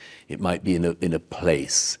love. It might be in a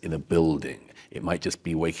place, in a building. It might just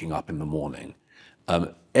be waking up in the morning.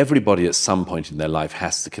 Everybody at some point in their life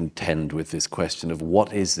has to contend with this question of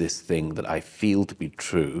what is this thing that I feel to be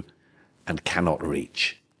true and cannot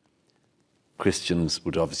reach. Christians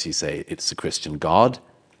would obviously say it's the Christian God.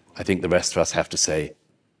 I think the rest of us have to say,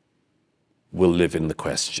 we'll live in the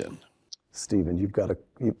question. Stephen,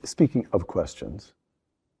 speaking of questions.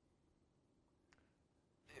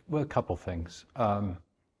 Well, a couple things.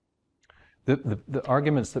 The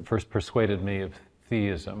arguments that first persuaded me of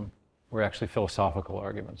theism were actually philosophical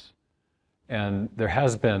arguments. And there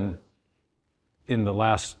has been, in the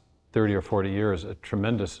last 30 or 40 years, a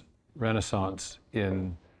tremendous renaissance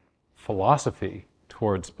in philosophy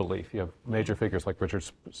towards belief. You have major figures like Richard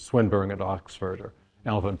Swinburne at Oxford or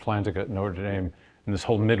Alvin Plantinga at Notre Dame, and this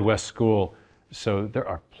whole Midwest school. So there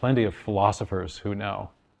are plenty of philosophers who now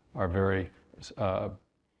are very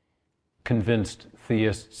convinced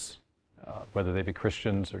theists, whether they be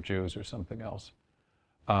Christians or Jews or something else.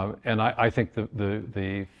 And I think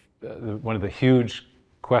one of the huge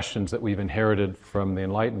questions that we've inherited from the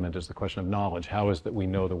Enlightenment is the question of knowledge. How is it that we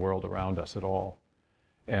know the world around us at all?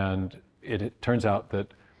 And it turns out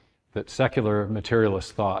that secular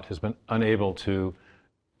materialist thought has been unable to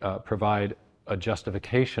provide a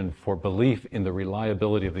justification for belief in the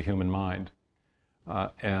reliability of the human mind.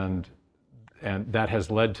 And that has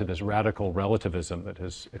led to this radical relativism that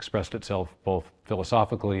has expressed itself both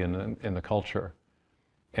philosophically and in the culture.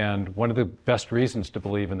 And one of the best reasons to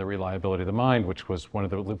believe in the reliability of the mind, which was one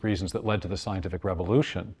of the reasons that led to the scientific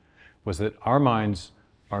revolution, was that our minds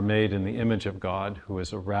are made in the image of God, who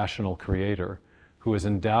is a rational creator, who has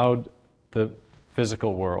endowed the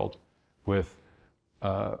physical world with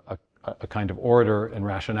a kind of order and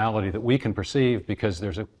rationality that we can perceive because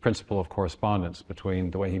there's a principle of correspondence between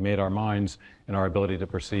the way he made our minds and our ability to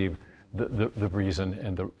perceive the reason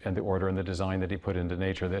and the order and the design that he put into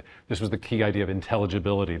nature. This was the key idea of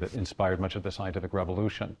intelligibility that inspired much of the scientific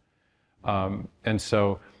revolution. And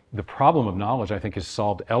so the problem of knowledge, I think, is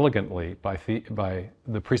solved elegantly by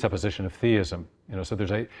the presupposition of theism. So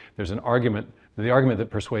there's an argument. The argument that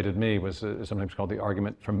persuaded me was sometimes called the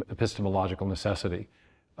argument from epistemological necessity.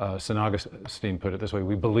 St. Augustine put it this way: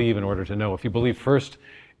 we believe in order to know. If you believe first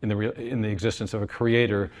in the existence of a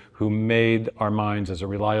creator who made our minds as a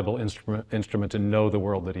reliable instrument to know the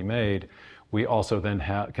world that he made, we also then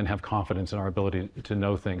can have confidence in our ability to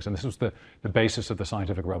know things. And this was the basis of the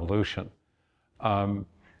scientific revolution.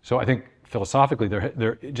 So I think philosophically,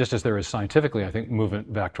 there just as there is scientifically, I think,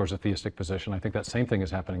 movement back towards a theistic position, I think that same thing is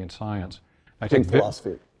happening in science. In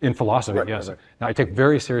philosophy. In philosophy, right, yes. Right. Now, I take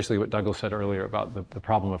very seriously what Douglas said earlier about the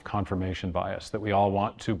problem of confirmation bias, that we all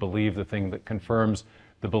want to believe the thing that confirms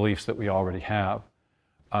the beliefs that we already have.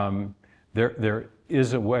 There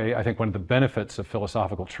is a way, I think one of the benefits of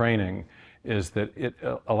philosophical training is that it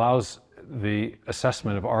allows the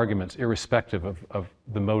assessment of arguments irrespective of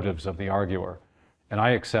the motives of the arguer. And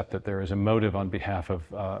I accept that there is a motive on behalf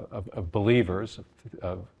of believers,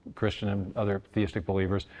 of Christian and other theistic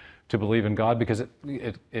believers, to believe in God because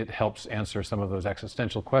it helps answer some of those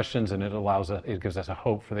existential questions, and it gives us a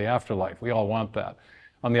hope for the afterlife. We all want that.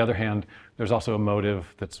 On the other hand, there's also a motive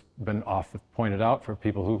that's been often pointed out for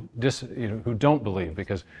people who don't believe,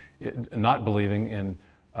 because not believing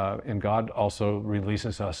in God also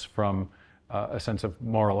releases us from a sense of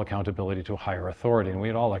moral accountability to a higher authority, and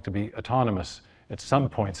we'd all like to be autonomous at some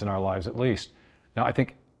points in our lives at least. Now, I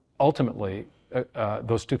think ultimately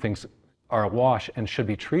those two things are a wash and should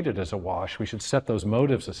be treated as a wash. We should set those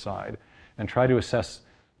motives aside and try to assess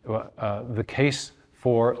the case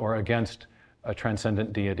for or against a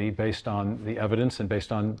transcendent deity based on the evidence and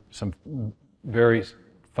based on some very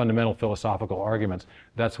fundamental philosophical arguments.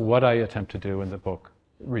 That's what I attempt to do in the book,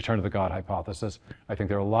 Return to the God Hypothesis. I think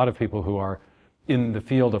there are a lot of people who are in the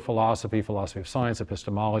field of philosophy of science,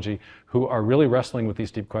 epistemology, who are really wrestling with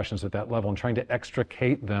these deep questions at that level and trying to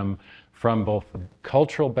extricate them from both the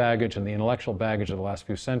cultural baggage and the intellectual baggage of the last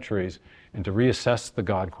few centuries, and to reassess the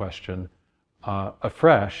God question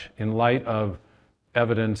afresh in light of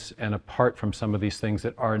evidence and apart from some of these things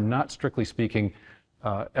that are not strictly speaking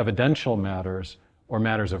evidential matters or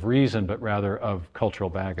matters of reason, but rather of cultural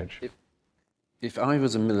baggage. If I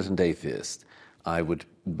was a militant atheist, I would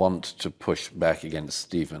want to push back against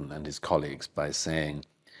Stephen and his colleagues by saying,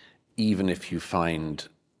 even if you find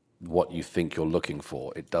what you think you're looking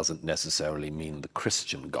for, it doesn't necessarily mean the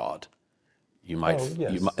Christian God. You might,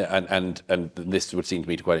 and this would seem to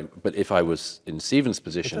me to quite. But if I was in Stephen's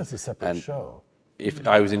position, But that's a separate show. If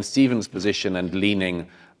I was in Stephen's position and leaning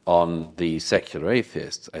on the secular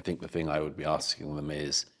atheists, I think the thing I would be asking them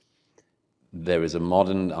is, there is a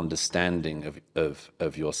modern understanding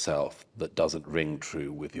of yourself that doesn't ring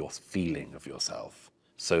true with your feeling of yourself.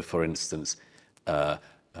 So, for instance,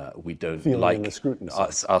 we don't Feeling in like the scrutiny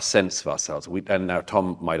our sense of ourselves. And now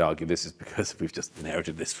Tom might argue this is because we've just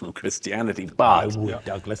inherited this from Christianity, but...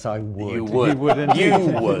 Douglas, I would. You would. He would indeed.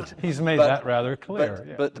 You would. He's made that rather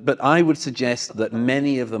clear. But I would suggest that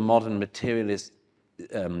many of the modern materialist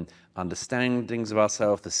understandings of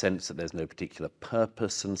ourselves, the sense that there's no particular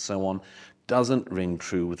purpose and so on, doesn't ring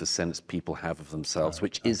true with the sense people have of themselves,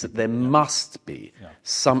 which is that there must be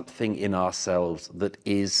something in ourselves that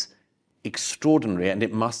is extraordinary, and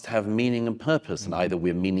it must have meaning and purpose. And either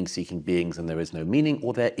we're meaning-seeking beings and there is no meaning,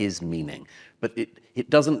 or there is meaning. But it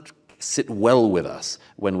doesn't sit well with us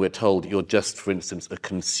when we're told you're just, for instance, a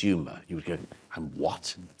consumer. You would go, I'm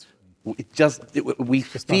what? We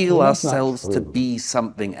feel ourselves to be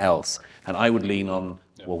something else. And I would lean on,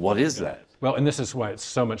 well, what is that? Well, and this is why it's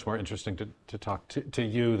so much more interesting to talk to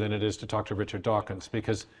you than it is to talk to Richard Dawkins,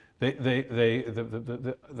 because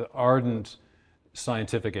the ardent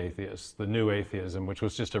scientific atheists, the new atheism, which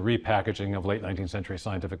was just a repackaging of late 19th century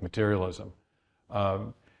scientific materialism,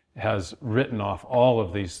 has written off all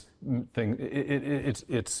of these things.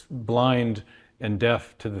 It's blind and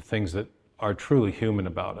deaf to the things that are truly human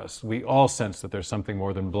about us. We all sense that there's something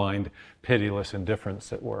more than blind, pitiless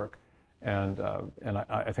indifference at work. And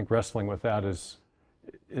I think wrestling with that is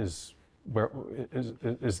the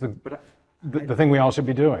thing we all should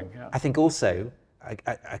be doing. Yeah. I think also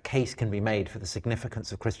a case can be made for the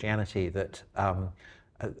significance of Christianity that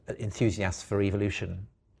enthusiasts for evolution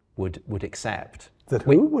would accept. That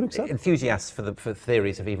who would accept? Enthusiasts for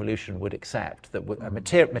theories of evolution would accept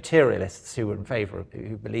that materialists who are in favour of,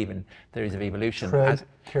 who believe in theories of evolution. Tread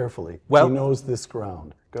carefully. Well, he knows this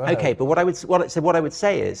ground. Go ahead. Okay, but what I would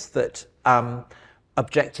say is that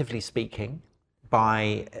objectively speaking,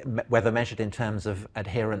 by whether measured in terms of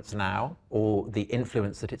adherence now or the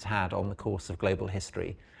influence that it's had on the course of global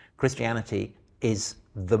history, Christianity is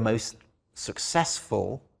the most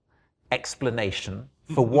successful explanation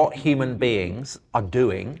for what human beings are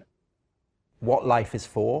doing, what life is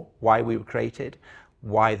for, why we were created,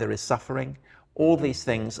 why there is suffering, all these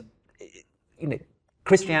things. You know,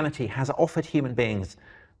 Christianity has offered human beings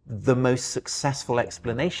the most successful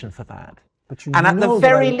explanation for that. But you and at the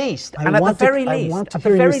very least, I want to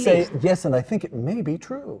hear you say yes, and I think it may be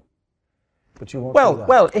true. But you won't.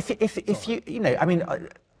 Well, if you know, I mean,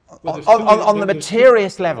 on the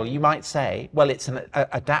materialist level, you might say, well, it's an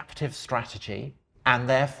adaptive strategy, and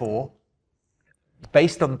therefore,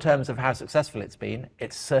 based on the terms of how successful it's been,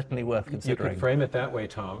 it's certainly worth considering. You could frame it that way,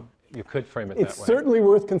 Tom. You could frame it that way. It's certainly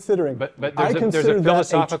worth considering. But I consider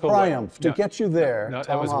that a triumph to get you there. No,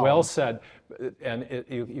 that was well said, and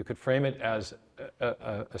you could frame it as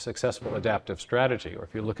a successful adaptive strategy, or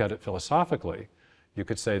if you look at it philosophically, you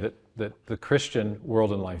could say that the Christian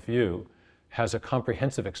world and life view has a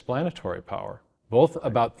comprehensive explanatory power, both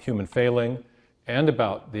about human failing and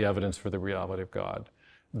about the evidence for the reality of God,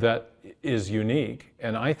 that is unique,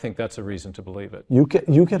 and I think that's a reason to believe it. You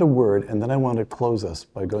get a word, and then I want to close us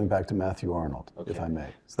by going back to Matthew Arnold, if I may.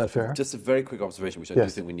 Is that fair? Just a very quick observation, which I do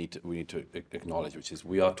think we need to acknowledge, which is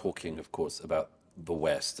we are talking, of course, about the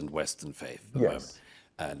West and Western faith at the moment.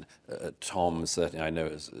 And Tom, certainly, I know,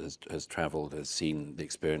 has travelled, has seen the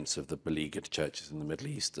experience of the beleaguered churches in the Middle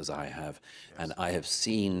East, as I have. Yes. And I have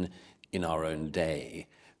seen in our own day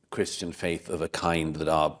Christian faith of a kind that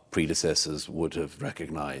our predecessors would have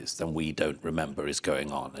recognized and we don't remember is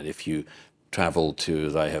going on. And if you travel to,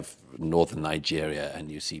 as I have, northern Nigeria,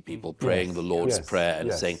 and you see people praying the Lord's Prayer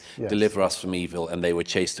and saying, deliver us from evil, and they were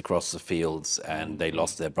chased across the fields and they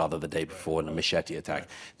lost their brother the day before in a machete attack.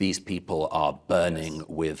 These people are burning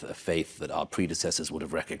with a faith that our predecessors would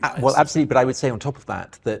have recognized. Well, absolutely, but I would say on top of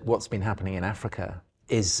that, that what's been happening in Africa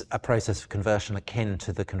is a process of conversion akin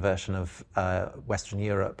to the conversion of Western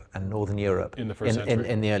Europe and Northern Europe in the first century.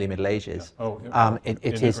 In the early Middle Ages. Yeah.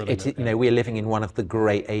 You know, we're living in one of the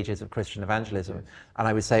great ages of Christian evangelism. Yes. And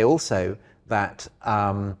I would say also that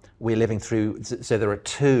we're living through. So there are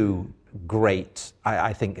two great,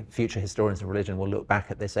 I think future historians of religion will look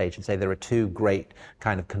back at this age and say there are two great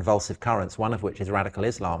kind of convulsive currents, one of which is radical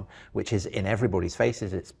Islam, which is in everybody's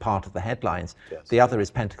faces, it's part of the headlines. Yes. The other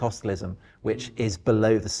is Pentecostalism, which is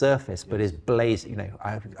below the surface, but is blazing,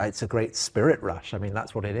 it's a great spirit rush. I mean,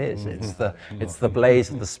 that's what it is. It's the blaze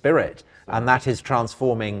of the spirit. And that is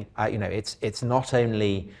transforming, it's not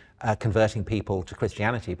only converting people to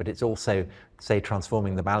Christianity, but it's also, say,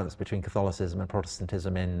 transforming the balance between Catholicism and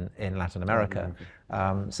Protestantism in Latin America.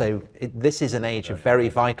 This is an age of very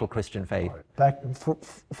vital Christian faith. Back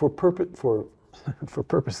for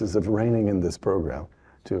purposes of reining in this program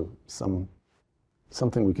to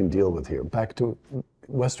something we can deal with here, back to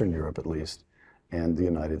Western Europe at least, and the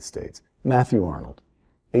United States. Matthew Arnold,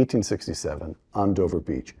 1867, on Dover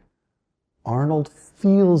Beach. Arnold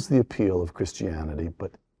feels the appeal of Christianity,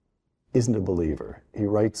 but isn't a believer. He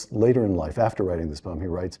writes later in life, after writing this poem, he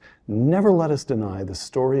writes, "Never let us deny the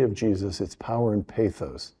story of Jesus, its power and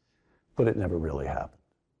pathos, but it never really happened."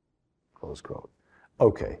 Close quote.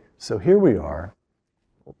 Okay, so here we are.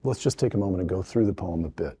 Let's just take a moment and go through the poem a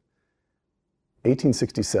bit.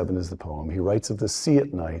 1867 is the poem. He writes of the sea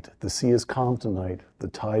at night. "The sea is calm tonight. The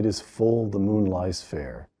tide is full. The moon lies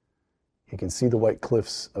fair." He can see the white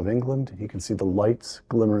cliffs of England. He can see the lights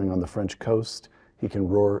glimmering on the French coast. He can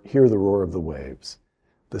hear the roar of the waves.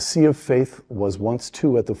 "The sea of faith was once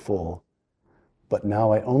too at the full, but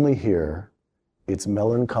now I only hear its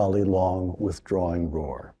melancholy long withdrawing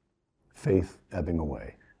roar. Faith ebbing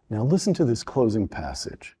away." Now listen to this closing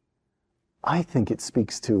passage. I think it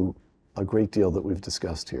speaks to a great deal that we've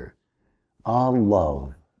discussed here. "Ah,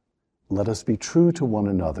 love, let us be true to one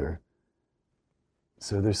another."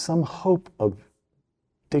 So there's some hope of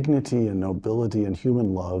dignity and nobility and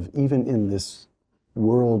human love, even in this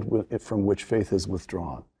world from which faith has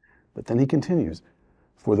withdrawn. But then he continues,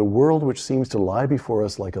 "For the world which seems to lie before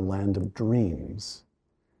us like a land of dreams,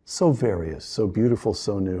 so various, so beautiful,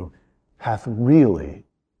 so new, hath really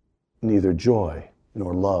neither joy,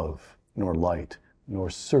 nor love, nor light, nor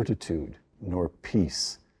certitude, nor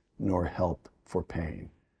peace, nor help for pain.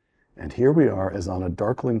 And here we are as on a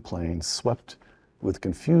darkling plain, swept with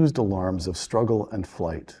confused alarms of struggle and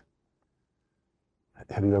flight."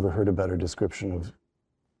 Have you ever heard a better description of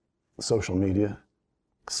social media?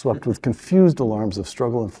 Swept with confused alarms of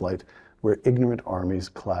struggle and flight, where ignorant armies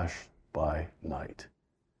clash by night.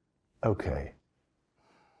 Okay.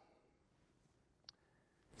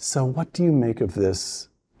 So what do you make of this?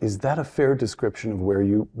 Is that a fair description of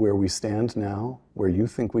where we stand now, where you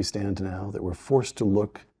think we stand now, that we're forced to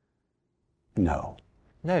look? No.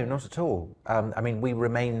 No, not at all. I mean, we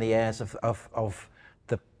remain the heirs of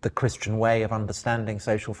the Christian way of understanding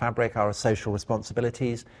social fabric, our social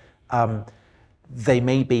responsibilities. They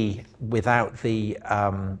may be without the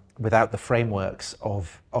frameworks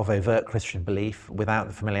of overt Christian belief, without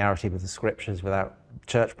the familiarity with the scriptures, without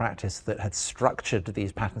church practice that had structured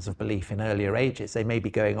these patterns of belief in earlier ages. They may be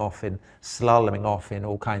going off slaloming off in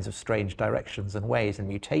all kinds of strange directions and ways and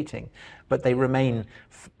mutating, but they remain.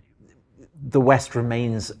 The West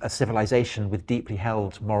remains a civilization with deeply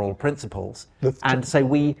held moral principles, and so I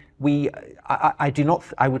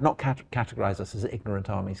would not categorize us as ignorant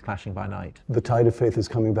armies clashing by night. The tide of faith is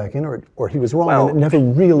coming back in, or he was wrong, and it never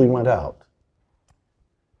really went out.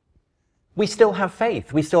 We still have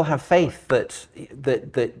faith. We still have faith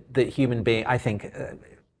that human being. I think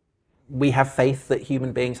we have faith that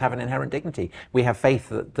human beings have an inherent dignity. We have faith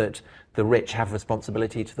that the rich have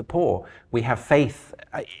responsibility to the poor. We have faith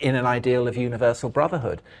in an ideal of universal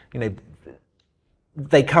brotherhood.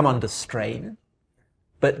 They come under strain,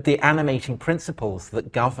 but the animating principles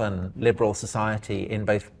that govern liberal society in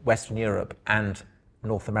both Western Europe and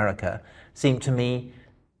North America seem to me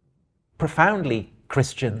profoundly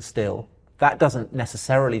Christian still. That doesn't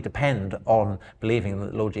necessarily depend on believing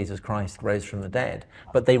that the Lord Jesus Christ rose from the dead,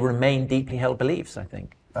 but they remain deeply held beliefs, I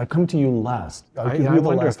think. I come to you last. I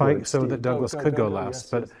wonder if that Douglas could go last,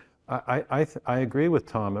 but I agree with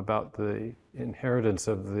Tom about the inheritance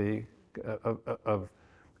of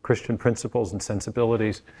Christian principles and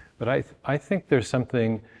sensibilities, but I think there's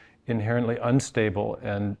something inherently unstable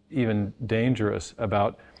and even dangerous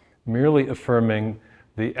about merely affirming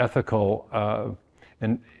the ethical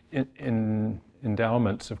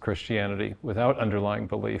endowments of Christianity without underlying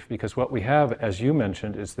belief, because what we have, as you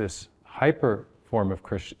mentioned, is this hyper form of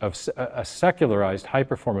a secularized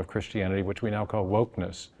hyper form of Christianity, which we now call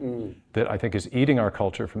wokeness, that I think is eating our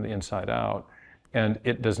culture from the inside out. And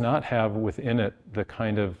it does not have within it the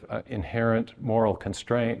kind of inherent moral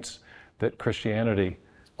constraints that Christianity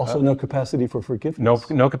Also, no capacity for forgiveness.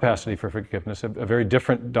 No capacity for forgiveness. A very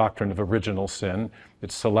different doctrine of original sin.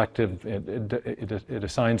 It's selective. It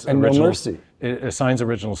assigns And original, no mercy. It assigns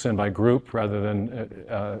original sin by group rather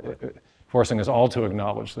than forcing us all to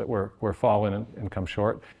acknowledge that we're fallen and come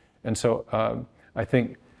short. And so I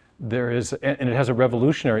think there is, and it has a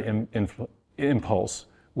revolutionary impulse,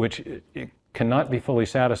 which it cannot be fully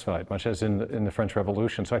satisfied, much as in the French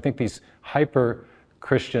Revolution. So I think these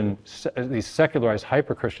these secularized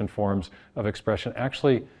hyper-Christian forms of expression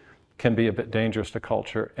actually can be a bit dangerous to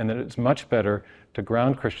culture, and that it's much better to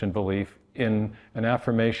ground Christian belief in an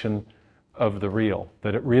affirmation of the real,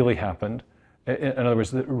 that it really happened. In other words,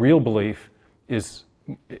 that real belief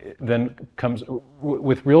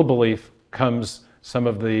with real belief comes some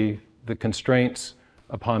of the constraints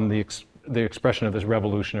upon the expression of this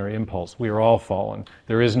revolutionary impulse. We are all fallen.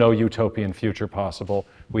 There is no utopian future possible.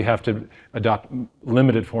 We have to adopt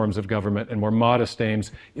limited forms of government and more modest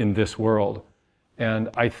aims in this world. And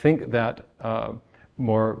I think that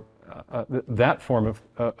that form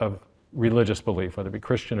of religious belief, whether it be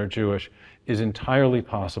Christian or Jewish, is entirely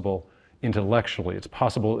possible intellectually. It's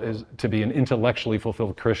possible to be an intellectually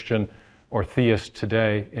fulfilled Christian or theist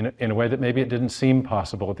today in a way that maybe it didn't seem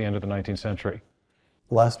possible at the end of the 19th century.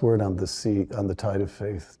 Last word on the tide of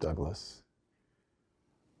faith, Douglas.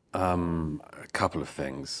 A couple of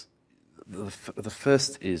things. The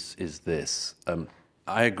first is this.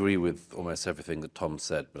 I agree with almost everything that Tom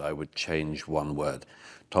said, but I would change one word.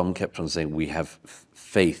 Tom kept on saying we have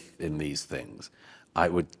faith in these things. I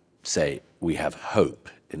would say we have hope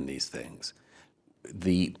in these things.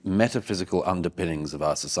 The metaphysical underpinnings of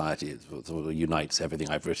our society, sort of unites everything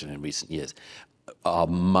I've written in recent years, are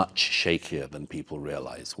much shakier than people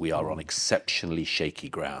realize. We are on exceptionally shaky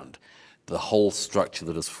ground. The whole structure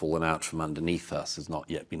that has fallen out from underneath us has not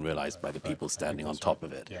yet been realized by the people standing on top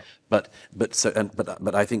of it. Yeah. But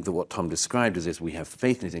I think that what Tom described is we have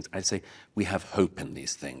faith in these things. I'd say we have hope in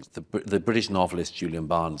these things. The British novelist Julian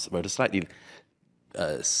Barnes wrote a slightly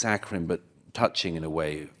saccharine but touching in a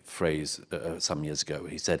way phrase some years ago.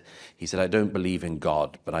 He said, I don't believe in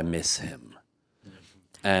God, but I miss him.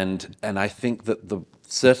 And I think that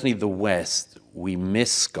certainly the West, we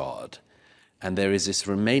miss God, and there is this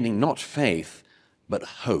remaining, not faith, but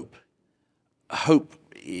hope. Hope,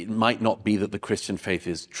 it might not be that the Christian faith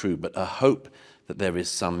is true, but a hope that there is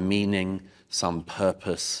some meaning, some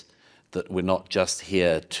purpose, that we're not just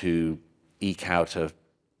here to eke out a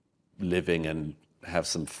living and have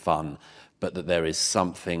some fun, but that there is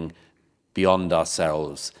something beyond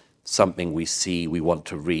ourselves, something we see, we want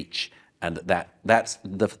to reach, and that's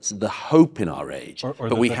the hope in our age. Or but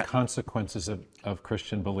the consequences of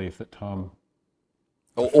Christian belief that Tom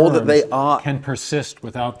or that they can persist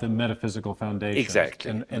without the metaphysical foundation.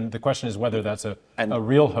 Exactly. And the question is whether that's a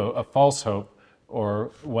real hope, a false hope,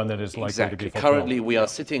 or one that is likely to be fulfilled. Currently, we are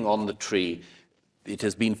sitting on the tree. It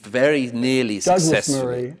has been very nearly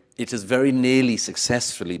successfully. It has very nearly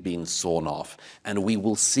successfully been sawn off, and we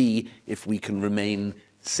will see if we can remain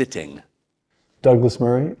sitting. Douglas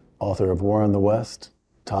Murray, author of War in the West,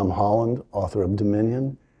 Tom Holland, author of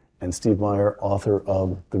Dominion, and Steve Meyer, author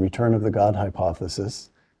of The Return of the God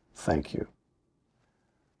Hypothesis. Thank you.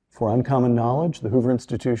 For Uncommon Knowledge, the Hoover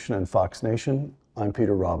Institution, and Fox Nation, I'm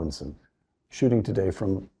Peter Robinson, shooting today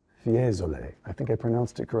from Fiesole. I think I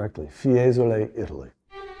pronounced it correctly. Fiesole, Italy.